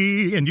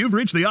Marquis, and you've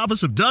reached the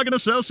office of Doug &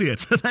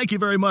 Associates. Thank you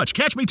very much.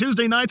 Catch me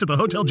Tuesday nights at the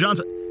Hotel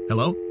Johnson.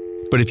 Hello?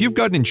 But if you've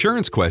got an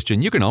insurance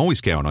question, you can always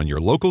count on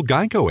your local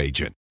Geico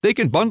agent. They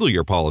can bundle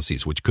your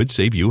policies, which could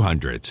save you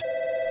hundreds.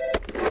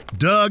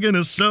 Doug &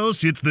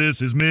 Associates,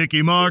 this is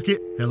Mickey Marquis.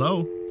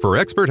 Hello? For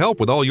expert help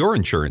with all your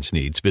insurance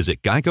needs,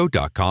 visit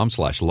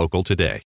geico.com/local today.